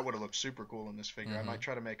thought that would have looked super cool in this figure. I might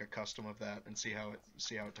try to make a custom of that and see how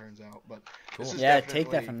it turns out. But cool. This is take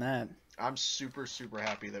that from that. I'm super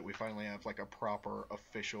happy that we finally have like a proper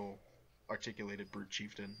official articulated Brute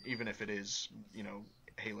Chieftain, even if it is,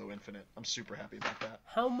 Halo Infinite. I'm super happy about that.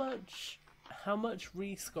 How much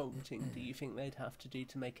resculpting do you think they'd have to do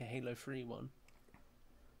to make a Halo 3 one?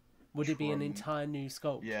 Would it be an entire new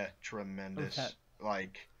sculpt? Yeah, tremendous. Okay.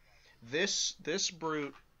 Like this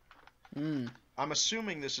Brute. I'm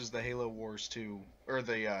assuming this is the Halo Wars 2 or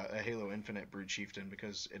the Halo Infinite Brute Chieftain,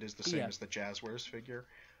 because it is the same as the Jazzwares figure.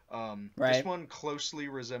 This one closely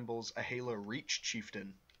resembles a Halo Reach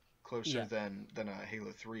Chieftain, closer than a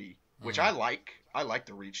Halo 3, which I like. I like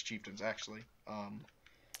the Reach Chieftains actually.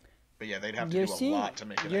 But yeah, they'd have to do a lot to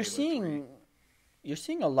make it a Halo 3. You're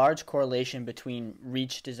seeing a large correlation between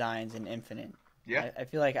Reach designs and Infinite. Yeah. I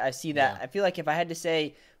feel like I see that. Yeah. I feel like if I had to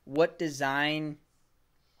say what design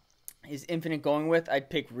is Infinite going with, I'd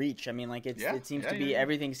pick Reach. I mean, like it seems to be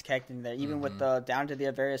everything's kept in there, even with the down to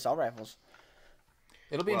the various assault rifles.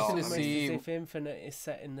 It'll be interesting to see if Infinite is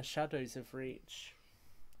set in the shadows of Reach.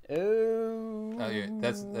 Oh,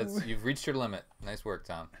 that's you've reached your limit. Nice work,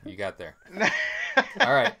 Tom. You got there.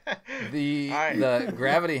 All right. The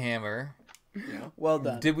gravity hammer. Yeah. Well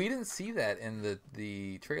done. We didn't see that in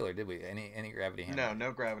the trailer, did we? Any gravity hammer?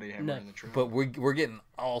 No gravity hammer in the trailer. But we're getting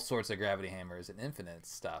all sorts of gravity hammers and Infinite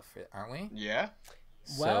stuff, aren't we? Yeah.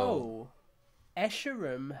 Well,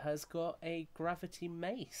 Escharum has got a gravity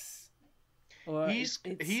mace.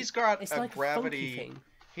 He's got a gravity.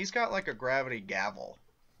 He's got like a gravity gavel,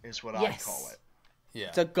 is what I call it. Yeah.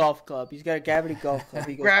 It's a golf club. He's got a gravity golf club.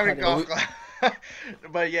 Gravity golf club.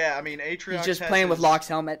 But yeah, I mean, Atriox. He's just playing with Locke's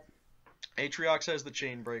helmet. Atriox has the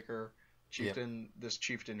Chainbreaker. This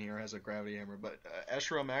chieftain here has a gravity hammer, but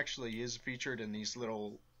Escharum actually is featured in these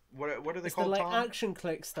little what are they called? They're like action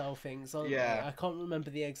click style things. Yeah, I can't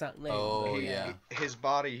remember the exact name. Oh yeah. His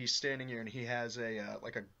body. He's standing here and he has a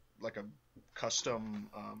like a custom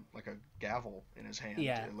like a gavel in his hand.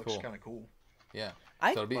 Yeah, it looks kind of cool. Yeah,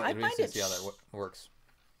 so it'll be interesting to see how that works.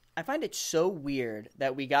 I find it so weird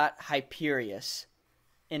that we got Hyperius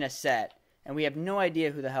in a set. And we have no idea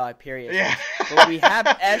who the hell Hyperius is. But we have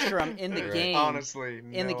Escharum in the game. Honestly,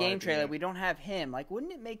 in the game trailer, we don't have him. Like,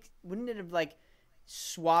 wouldn't it have like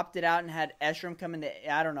swapped it out and had Escharum come in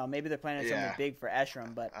the? I don't know. Maybe they're planning something big for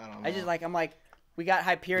Escharum, but I'm like, we got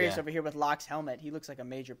Hyperius over here with Locke's helmet. He looks like a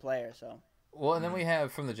major player. So. Well, and then we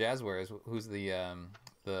have from the Jazzwares, who's the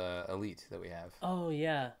elite that we have. Oh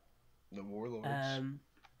yeah. The Warlords.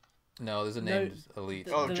 No, there's a named elite.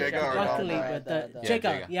 Jagar.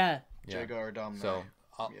 Jagar, yeah. Jagar Dominate. So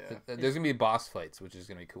there's gonna be boss fights, which is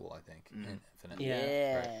gonna be cool, I think. In Infinite.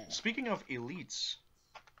 Yeah. Right. Speaking of elites,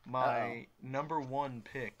 my number one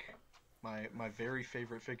pick, my very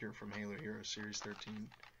favorite figure from Halo Heroes Series 13,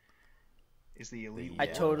 is the elite. I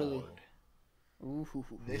totally.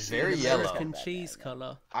 This very yellow. American cheese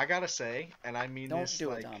color. I gotta say, and I mean this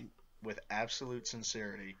with absolute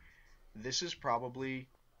sincerity, this is probably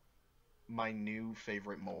my new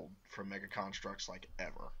favorite mold from Mega Construx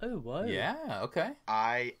ever. Oh, wow. Yeah, okay.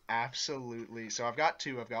 I absolutely... So I've got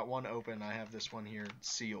two. I've got one open. I have this one here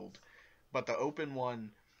sealed. But the open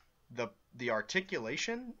one, the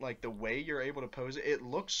articulation, the way you're able to pose it, it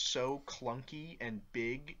looks so clunky and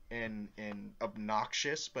big and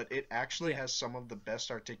obnoxious, but it actually has some of the best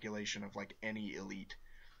articulation of any elite.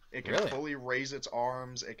 It can fully raise its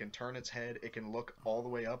arms. It can turn its head. It can look all the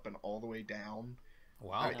way up and all the way down.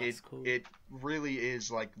 Wow, that's cool. It really is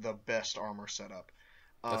the best armor setup.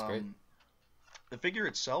 That's great. The figure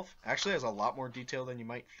itself actually has a lot more detail than you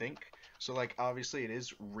might think. So obviously it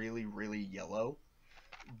is really, really yellow.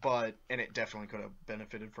 And it definitely could have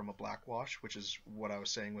benefited from a black wash, which is what I was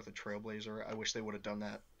saying with a Trailblazer. I wish they would have done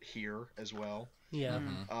that here as well. Yeah.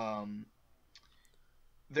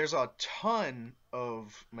 There's a ton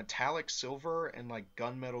of metallic silver and like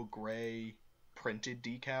gunmetal gray printed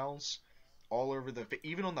decals all over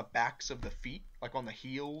even on the backs of the feet, like on the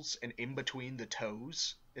heels and in between the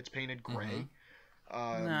toes. It's painted gray.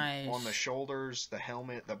 Nice. On the shoulders, the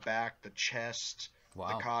helmet, the back, the chest,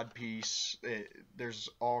 the cod piece. There's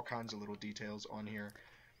all kinds of little details on here,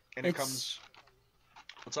 and it comes.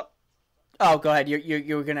 What's up? Oh, go ahead.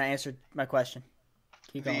 You were gonna answer my question.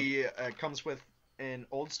 Keep going. It comes with an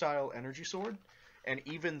old style energy sword, and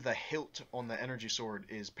even the hilt on the energy sword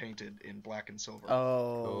is painted in black and silver.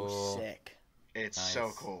 Oh, cool. Sick! It's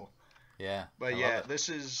so cool. Yeah, but this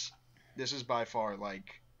is by far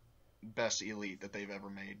like best Elite that they've ever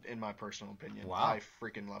made, in my personal opinion. Wow. I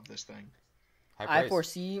freaking love this thing. I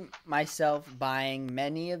foresee myself buying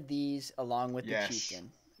many of these along with the Chieftain.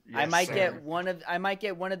 Yes, I might get one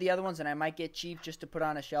of the other ones, and I might get Chief just to put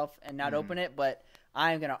on a shelf and not open it. But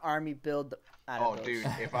I'm gonna army build out of those. Dude,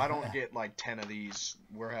 if I don't get like 10 of these,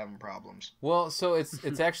 we're having problems. Well, so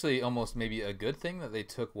it's actually almost maybe a good thing that they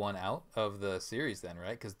took one out of the series then,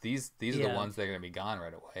 right? Because these are the ones that are gonna be gone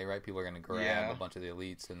right away, right? People are gonna grab a bunch of the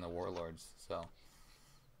Elites and the Warlords. So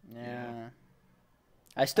yeah.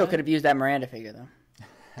 I still could have used that Miranda figure though.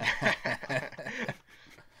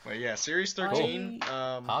 But yeah, Series 13,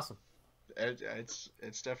 awesome.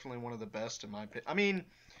 It's definitely one of the best in my opinion. I mean,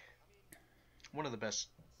 one of the best.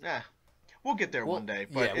 We'll get there one day,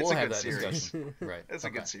 but it's a good series. Right, it's a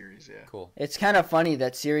good series. Yeah, cool. It's kind of funny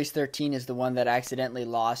that Series 13 is the one that accidentally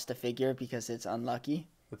lost a figure because it's unlucky.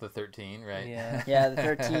 With the 13, right? Yeah, the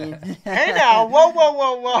 13. Hey now,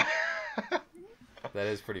 whoa! That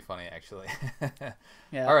is pretty funny, actually.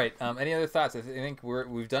 Yeah. All right. Any other thoughts? I think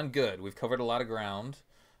we've done good. We've covered a lot of ground,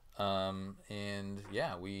 and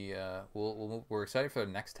yeah, we're excited for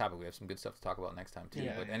the next topic. We have some good stuff to talk about next time too.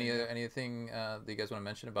 But anything that you guys want to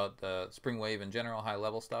mention about the Spring Wave in general, high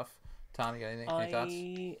level stuff? Tom, you got anything? Any thoughts?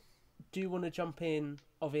 I do want to jump in.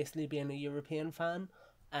 Obviously, being a European fan,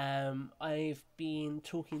 I've been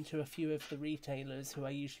talking to a few of the retailers who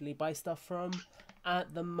I usually buy stuff from.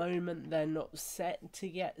 At the moment, they're not set to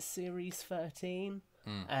get Series 13.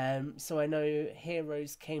 So I know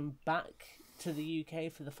Heroes came back to the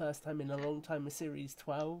UK for the first time in a long time with Series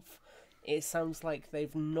 12. It sounds like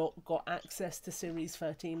they've not got access to Series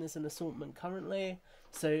 13 as an assortment currently.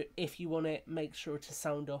 So if you want it, make sure to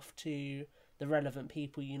sound off to the relevant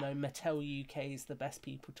people. You know, Mattel UK is the best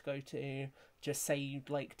people to go to. Just say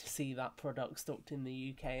you'd like to see that product stocked in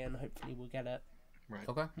the UK, and hopefully we'll get it. Right.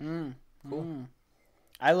 Okay. Cool.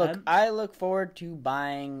 I look forward to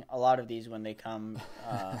buying a lot of these when they come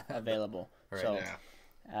available. Right, so, yeah.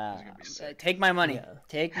 take my money. Yeah.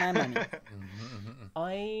 Take my money.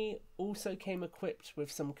 I also came equipped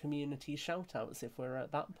with some community shout-outs if we're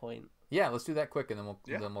at that point. Yeah, let's do that quick and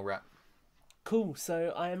then we'll wrap. Cool.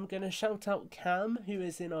 So I am going to shout out Cam, who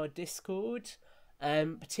is in our Discord,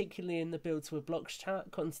 particularly in the Builds with Blocks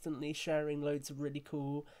chat, constantly sharing loads of really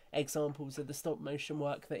cool examples of the stop motion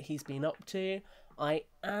work that he's been up to. I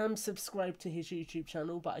am subscribed to his YouTube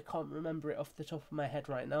channel, but I can't remember it off the top of my head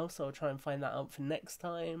right now, so I'll try and find that out for next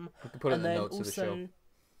time. We can put it in the notes of the show.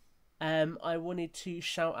 I wanted to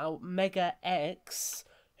shout out Mega X,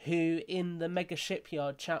 who in the Mega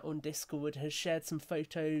Shipyard chat on Discord has shared some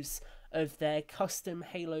photos of their custom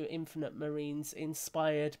Halo Infinite Marines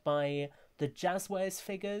inspired by the Jazzwares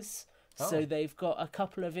figures. So they've got a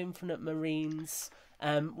couple of Infinite Marines,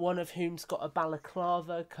 one of whom's got a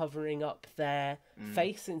balaclava covering up their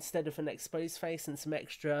face instead of an exposed face and some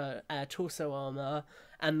extra torso armor,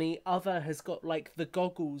 and the other has got like the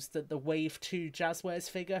goggles that the Wave 2 Jazzwares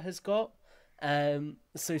figure has got.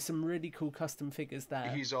 So some really cool custom figures there.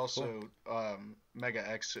 He's also Mega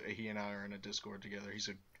X. He and I are in a Discord together.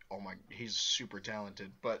 He's super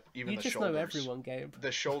talented. But even the shoulders, know everyone, Gabe.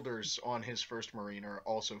 The shoulders on his first Marine are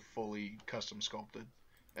also fully custom sculpted.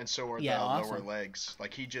 And so are the lower legs.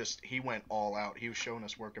 Like he went all out. He was showing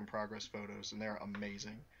us work in progress photos, and they're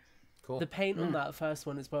amazing. Cool. The paint on that first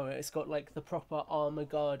one as well. It's got like the proper armor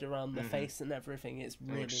guard around the face and everything. It's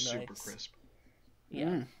really nice. Super crisp.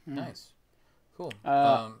 Yeah. Nice. Cool.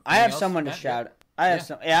 I have someone to shout. I have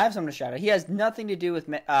someone to shout out. He has nothing to do with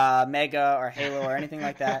Mega or Halo or anything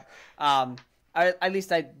like that. At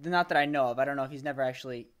least not that I know of. I don't know if he's never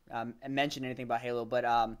actually mentioned anything about Halo, but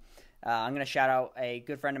I'm going to shout out a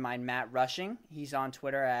good friend of mine, Matt Rushing. He's on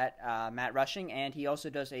Twitter at Matt Rushing, and he also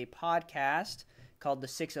does a podcast called the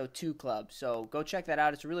 602 Club. So go check that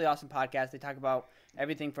out. It's a really awesome podcast. They talk about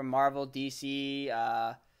everything from Marvel,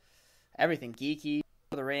 DC, everything geeky.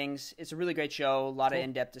 the Rings. It's a really great show. A lot of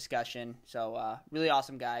in-depth discussion. So really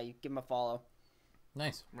awesome guy. Give him a follow.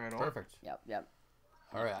 Nice. Right on. Perfect. Yep.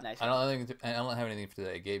 All right. Nice. I don't have anything for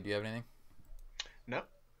today. Gabe, do you have anything? No.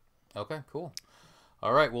 Okay, cool.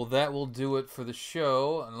 All right, well, that will do it for the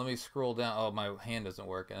show. And let me scroll down. Oh, my hand doesn't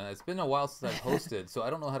work. And it's been a while since I've hosted, so I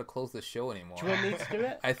don't know how to close the show anymore. Do you want me to do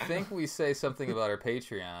it? I think we say something about our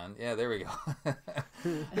Patreon. Yeah, there we go.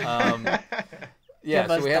 Yeah,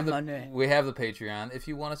 so we have the Patreon. If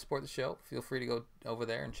you want to support the show, feel free to go over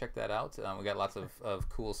there and check that out. We got lots of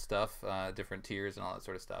cool stuff, different tiers and all that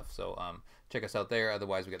sort of stuff. So check us out there.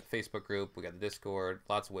 Otherwise, we got the Facebook group, we got the Discord,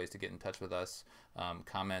 lots of ways to get in touch with us,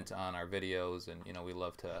 comment on our videos, and we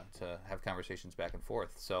love to have conversations back and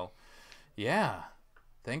forth. So yeah,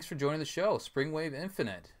 thanks for joining the show. Springwave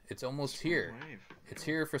Infinite. It's almost here. It's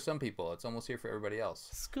here for some people. It's almost here for everybody else.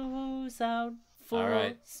 School's out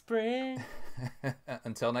for spring.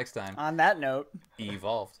 Until next time. On that note,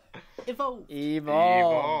 evolved.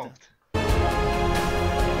 Evolved.